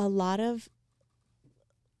there's a lot of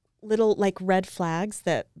little, like, red flags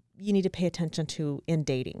that you need to pay attention to in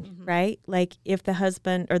dating, right? Like, if the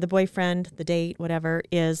husband or the boyfriend, the date, whatever,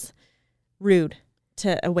 is rude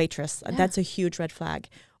to a waitress, that's a huge red flag.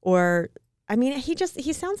 Or, I mean,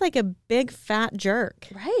 he sounds like a big, fat jerk.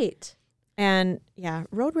 Right. And, yeah,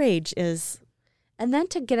 road rage is... And then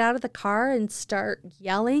to get out of the car and start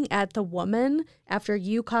yelling at the woman after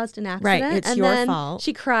you caused an accident. Right, it's and your then fault.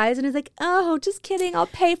 She cries and is like, "Oh, just kidding. I'll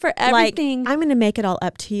pay for everything." Like, I'm going to make it all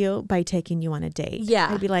up to you by taking you on a date. Yeah.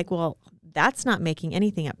 I'd be like, well, that's not making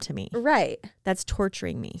anything up to me. Right. That's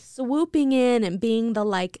torturing me. Swooping in and being the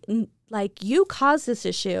like you caused this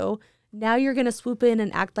issue. Now you're going to swoop in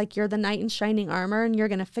and act like you're the knight in shining armor and you're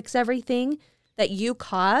going to fix everything that you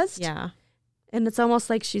caused. Yeah. And it's almost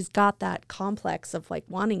like she's got that complex of like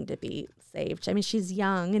wanting to be saved. I mean, she's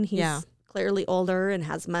young and he's clearly older and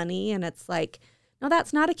has money. And it's like, no,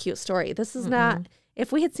 that's not a cute story. This is not,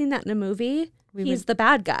 if we had seen that in a movie, he's the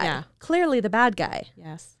bad guy. Yeah. Clearly the bad guy.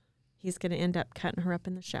 Yes. He's going to end up cutting her up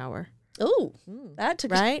in the shower. Oh, that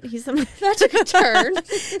took right? That took a turn.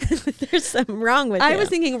 There's something wrong with I him. was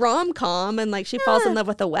thinking rom-com and like she falls in love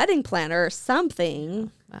with a wedding planner or something.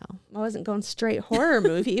 Wow. I wasn't going straight horror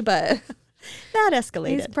movie, but... That escalated.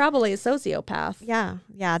 He's probably a sociopath. Yeah.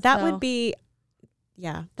 Yeah. That would be,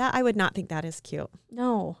 that I would not think that is cute.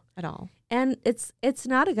 No. At all. And it's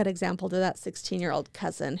not a good example to that 16-year-old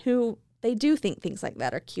cousin who they do think things like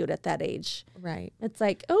that are cute at that age. Right. It's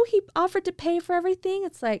like, oh, he offered to pay for everything.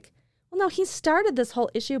 It's like, well, no, he started this whole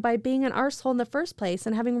issue by being an arsehole in the first place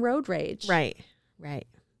and having road rage. Right. Right.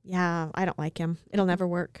 Yeah. I don't like him. It'll never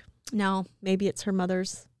work. No. Maybe it's her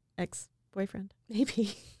mother's ex-boyfriend.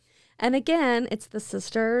 Maybe. And again, it's the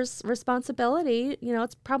sister's responsibility. You know,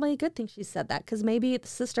 it's probably a good thing she said that because maybe the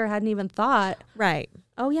sister hadn't even thought. Right.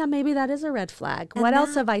 Oh, yeah, maybe that is a red flag. And what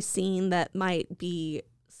else have I seen that might be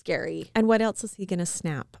scary? And what else is he going to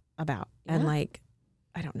snap about? Yeah. And like,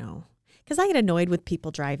 I don't know. Because I get annoyed with people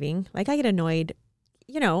driving. Like I get annoyed,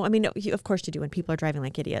 you know, I mean, of course you do when people are driving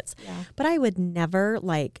like idiots. Yeah. But I would never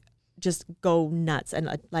like just go nuts and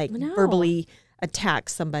verbally attack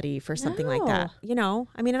somebody for something like that. You know,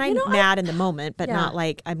 I mean, and I'm mad in the moment, but not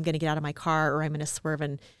like I'm going to get out of my car or I'm going to swerve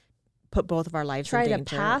and put both of our lives in danger. Try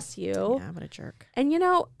to pass you. Yeah, what a jerk. And you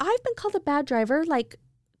know, I've been called a bad driver like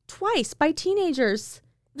twice by teenagers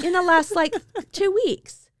in the last like 2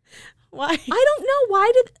 weeks. Why? I don't know.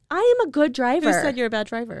 I am a good driver. Who said you're a bad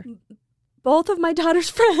driver? Both of my daughter's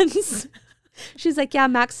friends. She's like, yeah,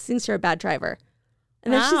 Max thinks you're a bad driver.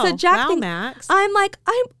 And then she said, Jack thinks, Max. I'm like,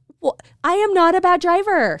 I am not a bad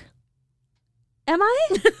driver. Am I?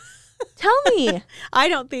 Tell me. I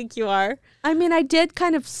don't think you are. I mean, I did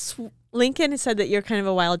kind of... Lincoln said that you're kind of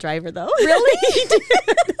a wild driver, though. Really? He did.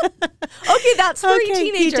 Okay, that's 3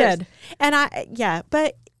 teenagers. He did. And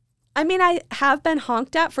but... I mean, I have been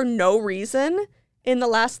honked at for no reason in the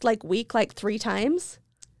last week, 3 times.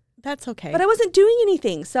 That's okay. But I wasn't doing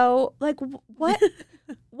anything. So, what?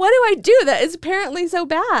 What do I do that is apparently so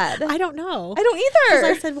bad? I don't know. I don't either.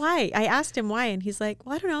 Because I said, why? I asked him why, and he's like,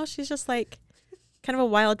 well, I don't know. She's just kind of a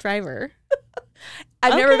wild driver.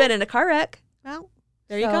 I've never been in a car wreck. Well,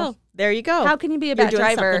 there you go. There you go. How can you be a bad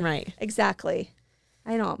driver? You're doing something right. Exactly.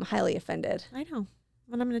 I know. I'm highly offended. I know.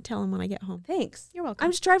 But I'm going to tell him when I get home. Thanks. You're welcome.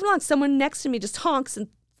 I'm just driving along. Someone next to me just honks, and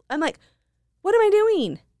I'm like, what am I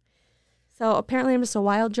doing? So apparently I'm just a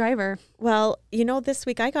wild driver. Well, you know, this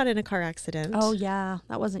week I got in a car accident. Oh, yeah.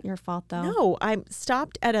 That wasn't your fault, though. No, I'm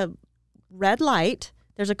stopped at a red light.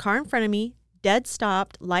 There's a car in front of me, dead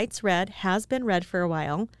stopped, lights red, has been red for a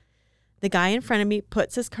while. The guy in front of me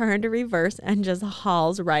puts his car into reverse and just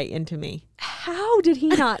hauls right into me. How did he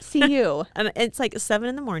not see you? And it's like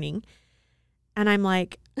 7 a.m. And I'm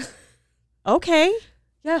like, okay.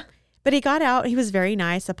 Yeah. But he got out. He was very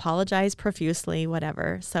nice, apologized profusely,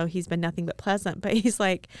 whatever. So he's been nothing but pleasant. But he's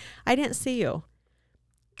like, I didn't see you.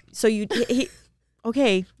 So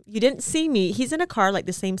okay, you didn't see me. He's in a car like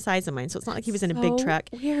the same size of mine. So it's not like he was in a big truck.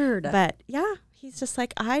 Weird. But yeah, he's just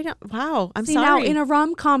like, I'm See, sorry. now in a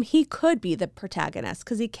rom-com, he could be the protagonist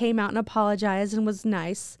because he came out and apologized and was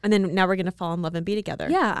nice. And then now we're going to fall in love and be together.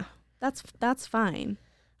 Yeah, that's fine.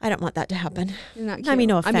 I don't want that to happen. You're not cute. I mean,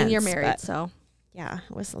 no I mean, you're offense, married, but- so. Yeah,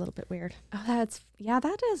 it was a little bit weird. Oh,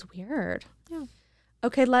 that is weird. Yeah.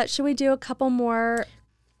 Okay, should we do a couple more?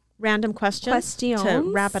 Random questions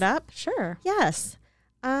to wrap it up? Sure. Yes.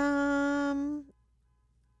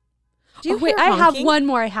 Do you wait, hear I have honking? one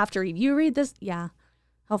more I have to read. You read this? Yeah.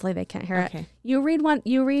 Hopefully they can't hear it. Okay. You read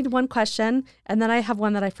one question, and then I have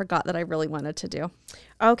one that I forgot that I really wanted to do.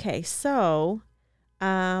 Okay, so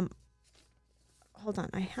hold on.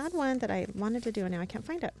 I had one that I wanted to do and now I can't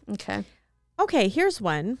find it. Okay. Okay, here's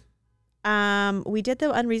one. We did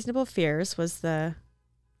the unreasonable fears, was the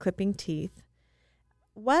clipping teeth.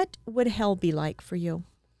 What would hell be like for you?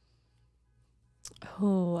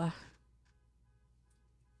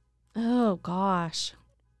 Oh gosh.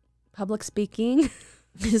 Public speaking.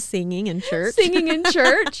 Singing in church. Singing in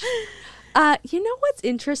church. You know what's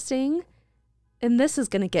interesting? And this is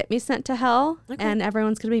going to get me sent to hell, and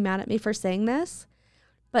everyone's going to be mad at me for saying this.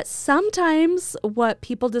 But sometimes what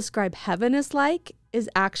people describe heaven as like is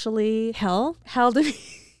actually Hell? Hell to me.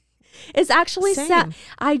 It's actually Same. sad.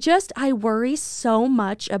 I worry so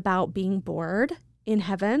much about being bored in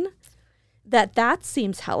heaven that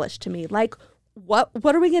seems hellish to me. Like, what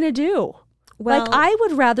are we going to do? Well, like, I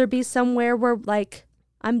would rather be somewhere where, like,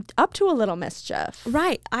 I'm up to a little mischief.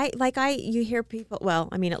 right. You hear people, well,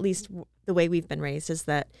 I mean, at least the way we've been raised is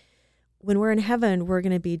that when we're in heaven, we're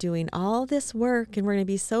going to be doing all this work and we're going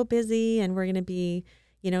to be so busy and we're going to be,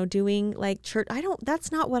 doing like church.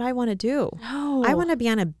 That's not what I want to do. No. I want to be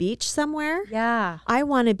on a beach somewhere. Yeah. I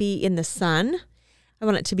want to be in the sun. I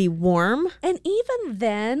want it to be warm. And even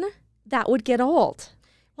then, that would get old.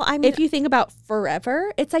 Well, I mean, If you think about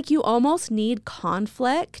forever, it's like you almost need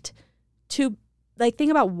conflict to, like,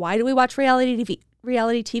 think about, why do we watch reality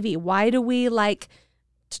TV? Why do we like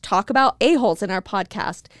to talk about a-holes in our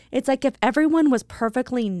podcast? It's like if everyone was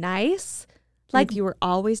perfectly nice, like if you were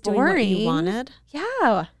always doing what you boring. wanted,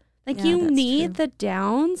 yeah. Like Yeah, you that's need true. the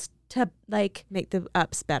downs to like, make the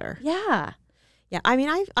ups better. yeah. Yeah. I mean,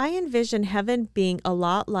 I envision heaven being a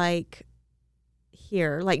lot like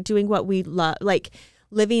here, like doing what we love, like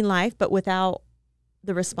living life, but without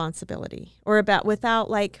the responsibility without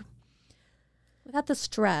Without the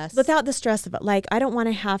stress of it. Like, I don't want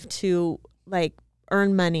to have to like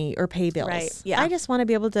earn money or pay bills. Right, yeah. I just want to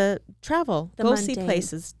be able to travel, The go see mundane.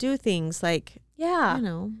 places, do things like, Yeah.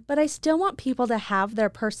 But I still want people to have their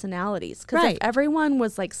personalities. Because Right. if everyone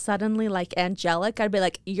was like suddenly like angelic, I'd be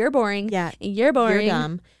like, you're boring. Yeah, You're boring. you're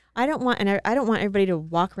dumb. I don't want everybody to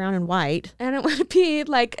walk around in white. And I want to be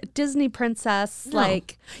like Disney princess. No.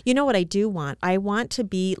 Like, You know what I do want? I want to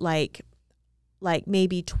be like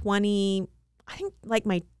maybe 20. I think like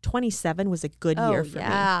my 27 was a good year for me.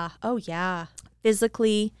 Oh, yeah.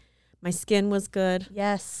 Physically, my skin was good.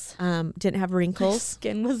 Yes. Didn't have wrinkles.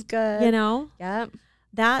 Skin was good. Yep.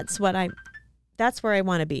 That's where I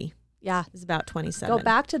want to be. Yeah. Is about 27. Go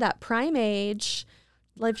back to that prime age.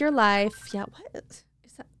 Live your life. Yeah. What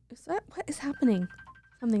is that? What is happening?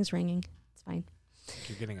 Something's ringing. It's fine.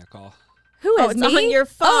 You're getting a call. Who is it's me? on your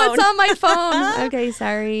phone. Oh, it's on my phone. Okay,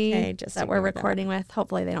 sorry. Okay, just that we're ignore that. recording with.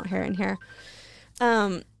 Hopefully they don't hear it in here.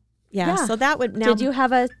 Yeah. So that would now. Did you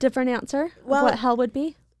have a different answer of Well- what hell would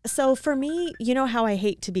be? So for me, you know how I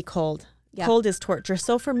hate to be cold. Yeah. Cold is torture.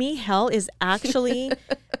 So for me, hell is actually,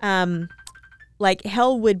 like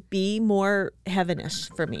hell would be more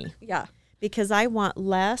heavenish for me Yeah. because I want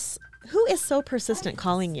less. Who is so persistent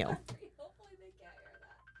calling you?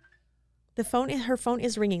 Her phone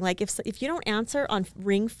is ringing. Like if you don't answer on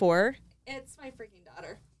ring 4. It's my freaking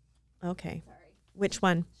daughter. Okay. Sorry. Which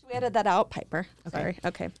one? We edited that out, Piper. Okay. Sorry.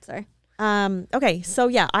 Okay. Sorry. Okay. So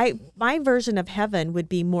yeah, my version of heaven would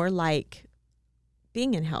be more like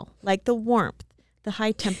being in hell, like the warmth, the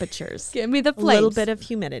high temperatures, Give me the a flames. little bit of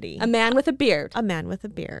humidity. A man with a beard. A man with a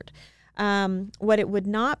beard. What it would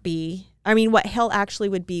not be, I mean, what hell actually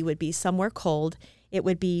would be somewhere cold. It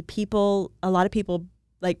would be a lot of people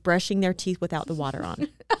like brushing their teeth without the water on.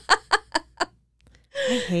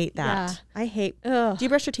 I hate that. Yeah. Do you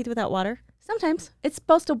brush your teeth without water? Sometimes it's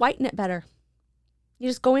supposed to whiten it better. You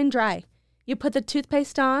just go in dry. You put the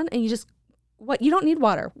toothpaste on and you don't need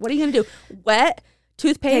water. What are you going to do? Wet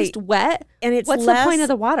toothpaste wet. And it's What's the point of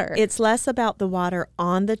the water? It's less about the water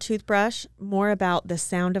on the toothbrush, more about the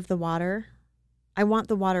sound of the water. I want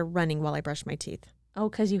the water running while I brush my teeth. Oh,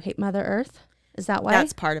 because you hate Mother Earth? Is that why?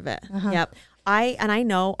 That's part of it. Yep. I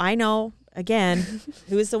know, again,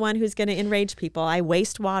 who's the one who's going to enrage people? I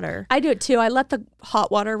waste water. I do it too. I let the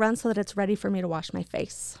hot water run so that it's ready for me to wash my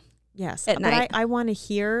face. Yes. At night. But I want to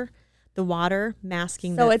hear the water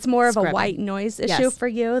masking So the it's more scrubbing. of a white noise issue for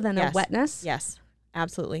you than a Yes. wetness? Yes,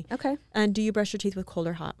 absolutely. Okay. And do you brush your teeth with cold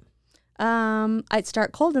or hot? I'd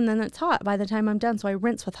start cold and then it's hot by the time I'm done. So I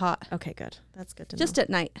rinse with hot. Okay, good. That's good to know. Just at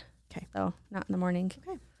night. Okay. So not in the morning.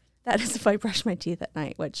 Okay. That is if I brush my teeth at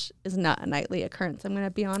night, which is not a nightly occurrence. I'm going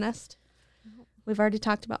to be honest. We've already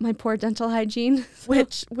talked about my poor dental hygiene.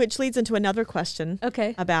 Which leads into another question.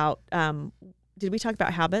 Okay. About, did we talk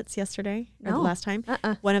about habits yesterday or the No. last time?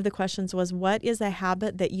 One of the questions was, what is a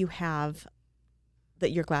habit that you have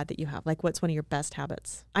that you're glad that you have? Like, what's one of your best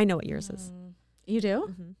habits? I know what yours is. You do?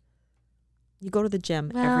 Mm-hmm. You go to the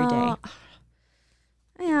gym every day.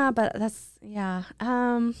 Yeah, but that's, yeah.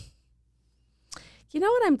 You know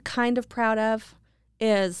what I'm kind of proud of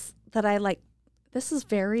is that this is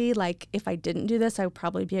very if I didn't do this, I would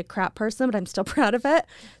probably be a crap person, but I'm still proud of it.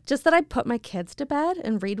 Just that I put my kids to bed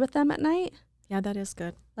and read with them at night. Yeah, that is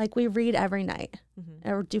good. We read every night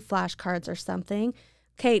or do flashcards or something.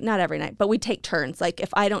 Okay, not every night, but we take turns. If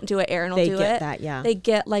I don't do it, Aaron will do it. They get that, yeah. They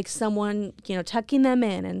get someone, tucking them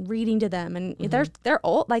in and reading to them. And they're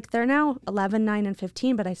old, they're now 11, 9, and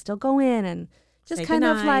 15, but I still go in and just Say kind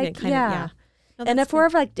of yeah. No, and if good. we're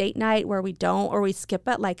ever date night where we don't or we skip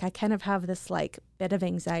it, I kind of have this bit of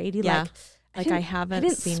anxiety. Yeah. I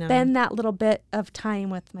didn't spend that little bit of time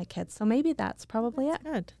with my kids. So maybe that's probably it.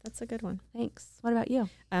 Good. That's a good one. Thanks. What about you?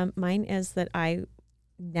 Mine is that I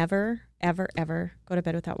never, ever, ever go to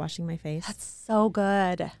bed without washing my face. That's so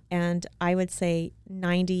good. And I would say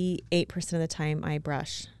 98% of the time I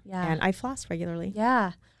brush. Yeah. And I floss regularly.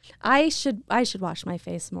 Yeah. I should wash my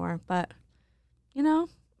face more, but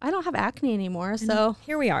I don't have acne anymore, so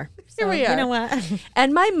here we are. Here we are. You know what?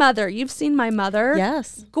 And my mother, you've seen my mother.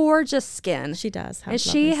 Yes. Gorgeous skin. She does have and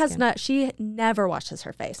she lovely has skin. not, she never washes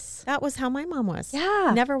her face. That was how my mom was.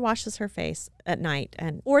 Yeah. Never washes her face at night.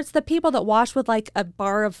 And Or it's the people that wash with a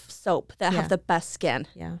bar of soap that have the best skin.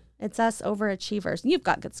 yeah. It's us overachievers. You've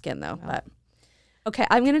got good skin though, but okay,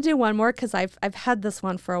 I'm going to do one more because I've had this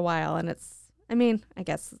one for a while and I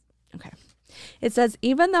guess, okay. It says,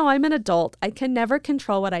 even though I'm an adult, I can never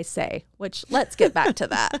control what I say, which let's get back to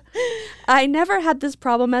that. I never had this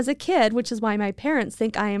problem as a kid, which is why my parents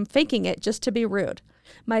think I am faking it just to be rude.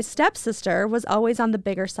 My stepsister was always on the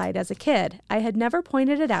bigger side as a kid. I had never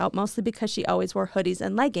pointed it out, mostly because she always wore hoodies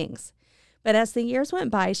and leggings. But as the years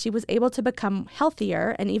went by, she was able to become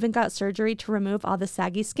healthier and even got surgery to remove all the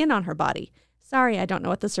saggy skin on her body. Sorry, I don't know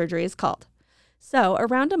what the surgery is called. So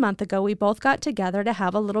around a month ago, we both got together to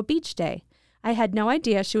have a little beach day. I had no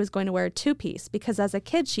idea she was going to wear a two-piece because as a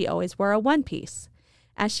kid, she always wore a one-piece.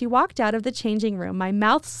 As she walked out of the changing room, my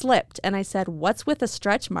mouth slipped and I said, "What's with the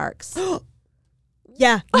stretch marks?"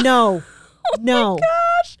 Yeah. No. No. Oh my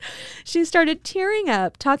gosh. She started tearing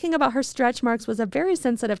up. Talking about her stretch marks was a very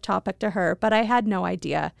sensitive topic to her, but I had no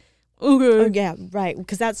idea. Oh, yeah, right.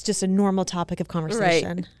 Because that's just a normal topic of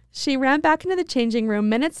conversation. Right. She ran back into the changing room.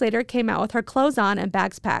 Minutes later, came out with her clothes on and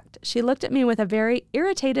bags packed. She looked at me with a very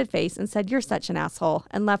irritated face and said, "You're such an asshole,"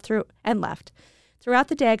 and left. Throughout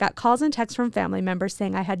the day, I got calls and texts from family members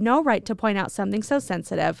saying I had no right to point out something so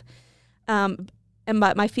sensitive.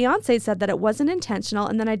 But my fiance said that it wasn't intentional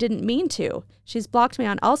and that I didn't mean to. She's blocked me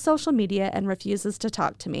on all social media and refuses to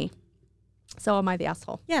talk to me. So am I the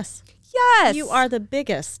asshole? Yes. Yes. You are the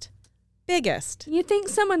biggest. You think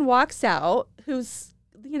someone walks out who's,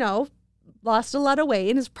 lost a lot of weight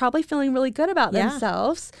and is probably feeling really good about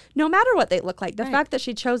themselves, no matter what they look like. The fact that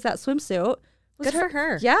she chose that swimsuit was Good for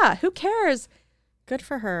her. Yeah. Who cares? Good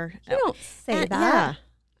for her. You don't say that. Yeah.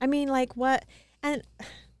 I mean, what? And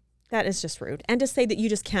that is just rude. And to say that you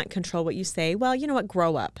just can't control what you say, well, you know what?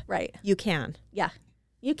 Grow up. Right. You can. Yeah.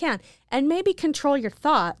 You can. And maybe control your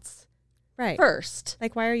thoughts first.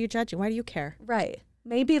 Why are you judging? Why do you care? Right.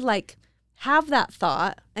 Maybe have that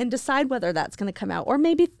thought and decide whether that's going to come out. Or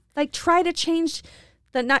maybe try to change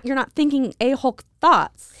you're not thinking a-hole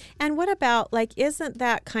thoughts. And what about isn't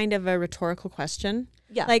that kind of a rhetorical question?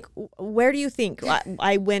 Yeah. Where do you think?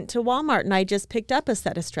 I went to Walmart and I just picked up a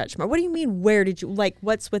set of stretch marks. What do you mean, where did you,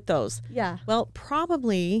 what's with those? Yeah. Well,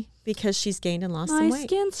 probably because she's gained and lost some weight. My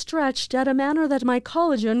skin stretched at a manner that my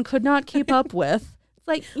collagen could not keep up with.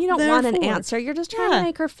 It's you don't want an answer. You're just trying to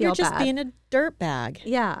make her feel bad. You're just being a dirtbag.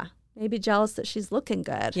 Yeah. Maybe jealous that she's looking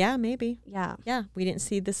good. Yeah, maybe. Yeah. Yeah, we didn't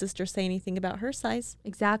see the sister say anything about her size.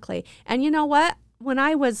 Exactly. And you know what? When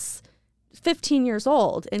I was 15 years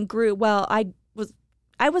old and grew, I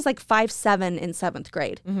was like 5'7" in 7th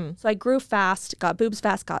grade. Mm-hmm. So I grew fast, got boobs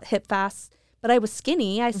fast, got hip fast, but I was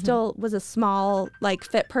skinny. I still was a small, like,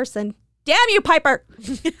 fit person. Damn you, Piper.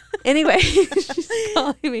 Anyway, she's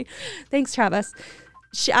calling me. Thanks, Travis.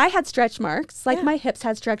 I had stretch marks, like my hips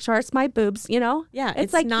had stretch marks, my boobs, you know? Yeah,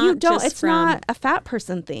 It's like not you don't, just it's from, not a fat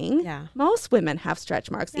person thing. Yeah. Most women have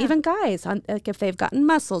stretch marks, even guys, like if they've gotten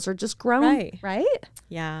muscles or just grown, right?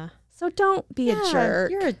 Yeah. So don't be a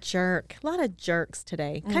jerk. You're a jerk. A lot of jerks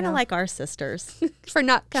today. Kind of like our sisters. For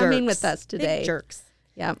not coming Jerks. with us today. Big jerks.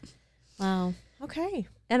 Yeah. Wow. Okay.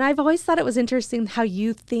 And I've always thought it was interesting how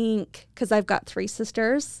you think, because I've got 3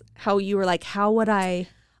 sisters, how you were like, how would I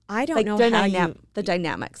don't know how the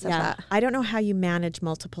dynamics of that. I don't know how you manage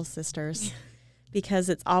multiple sisters because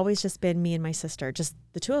it's always just been me and my sister, just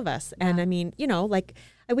the 2 of us. And I mean, you know, like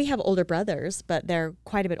we have older brothers, but they're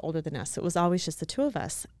quite a bit older than us. So it was always just the 2 of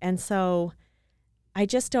us. And so I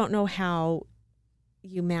just don't know how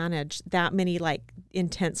you manage that many like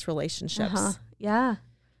intense relationships. Yeah.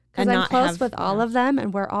 Because I'm close with all of them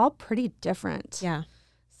and we're all pretty different. Yeah.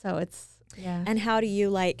 So it's, And how do you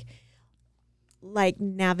like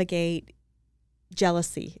navigate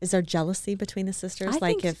jealousy? Is there jealousy between the sisters? I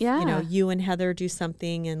think, if, you know, you and Heather do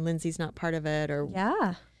something and Lindsay's not part of it or.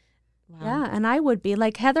 Yeah. Wow. Yeah. And I would be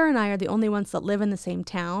like, Heather and I are the only ones that live in the same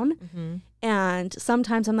town. Mm-hmm. And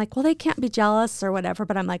sometimes I'm like, well, they can't be jealous or whatever.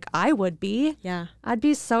 But I'm like, I would be. Yeah. I'd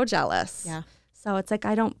be so jealous. Yeah. So it's like,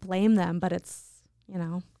 I don't blame them, but it's, you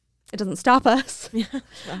know, it doesn't stop us. Yeah.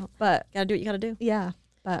 Well, but gotta do what you gotta do. Yeah.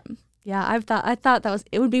 But yeah, I thought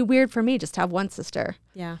it would be weird for me just to have one sister.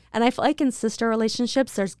 Yeah. And I feel like in sister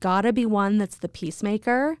relationships, there's got to be one that's the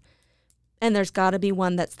peacemaker and there's got to be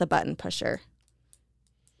one that's the button pusher.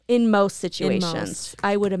 In most situations,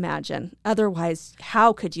 I would imagine. Otherwise,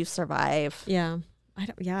 how could you survive? Yeah.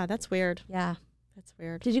 That's weird. Yeah. That's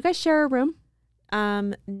weird. Did you guys share a room?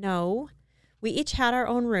 No. We each had our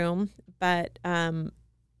own room, but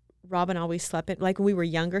Robin always slept in, like when we were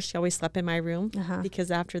younger, she always slept in my room because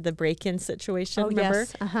after the break-in situation, remember?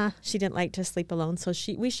 Yes. She didn't like to sleep alone. So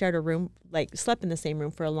we shared a room, like slept in the same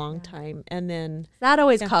room for a long time. And then that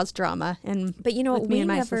always caused drama. But you know what? Me and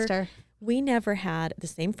my sister. We never had the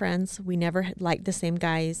same friends. We never liked the same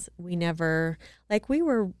guys. We never, like we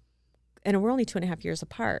were, and we're only 2.5 years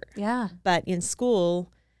apart. Yeah. But in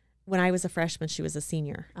school, when I was a freshman, she was a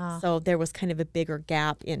senior. So there was kind of a bigger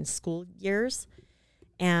gap in school years.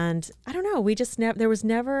 And I don't know, we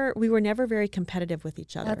were never very competitive with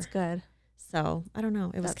each other. That's good. So I don't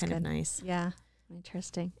know, it was kind of nice. Yeah.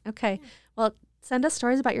 Interesting. Okay. Well, send us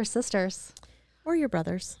stories about your sisters. Or your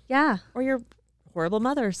brothers. Yeah. Or your horrible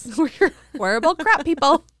mothers. Or your horrible crap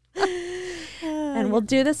people. And we'll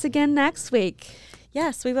do this again next week.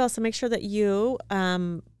 Yes, we will. So make sure that you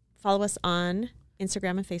follow us on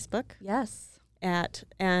Instagram and Facebook. Yes.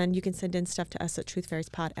 And you can send in stuff to us at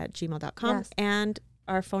truthfairiespod@gmail.com. Yes. And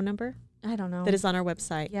our phone number? I don't know. That is on our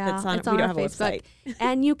website. Yeah, it's on our Facebook.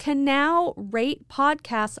 And you can now rate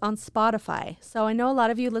podcasts on Spotify. So I know a lot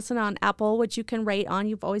of you listen on Apple, which you can rate on.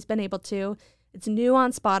 You've always been able to. It's new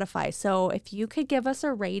on Spotify. So if you could give us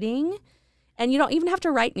a rating, and you don't even have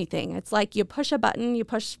to write anything. It's like you push a button, you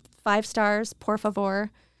push 5 stars, por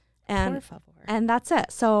favor, and that's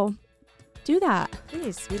it. So do that.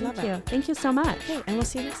 Please, we love it. Thank you so much. Okay, and we'll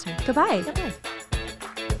see you next time. Goodbye. Goodbye.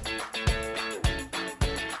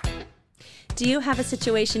 Do you have a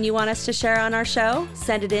situation you want us to share on our show?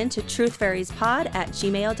 Send it in to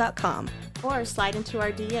truthfairiespod@gmail.com. Or slide into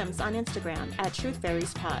our DMs on Instagram at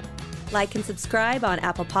truthfairiespod. Like and subscribe on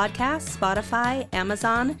Apple Podcasts, Spotify,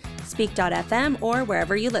 Amazon, Speak.fm, or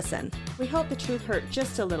wherever you listen. We hope the truth hurt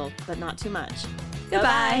just a little, but not too much.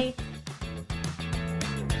 Goodbye. Goodbye.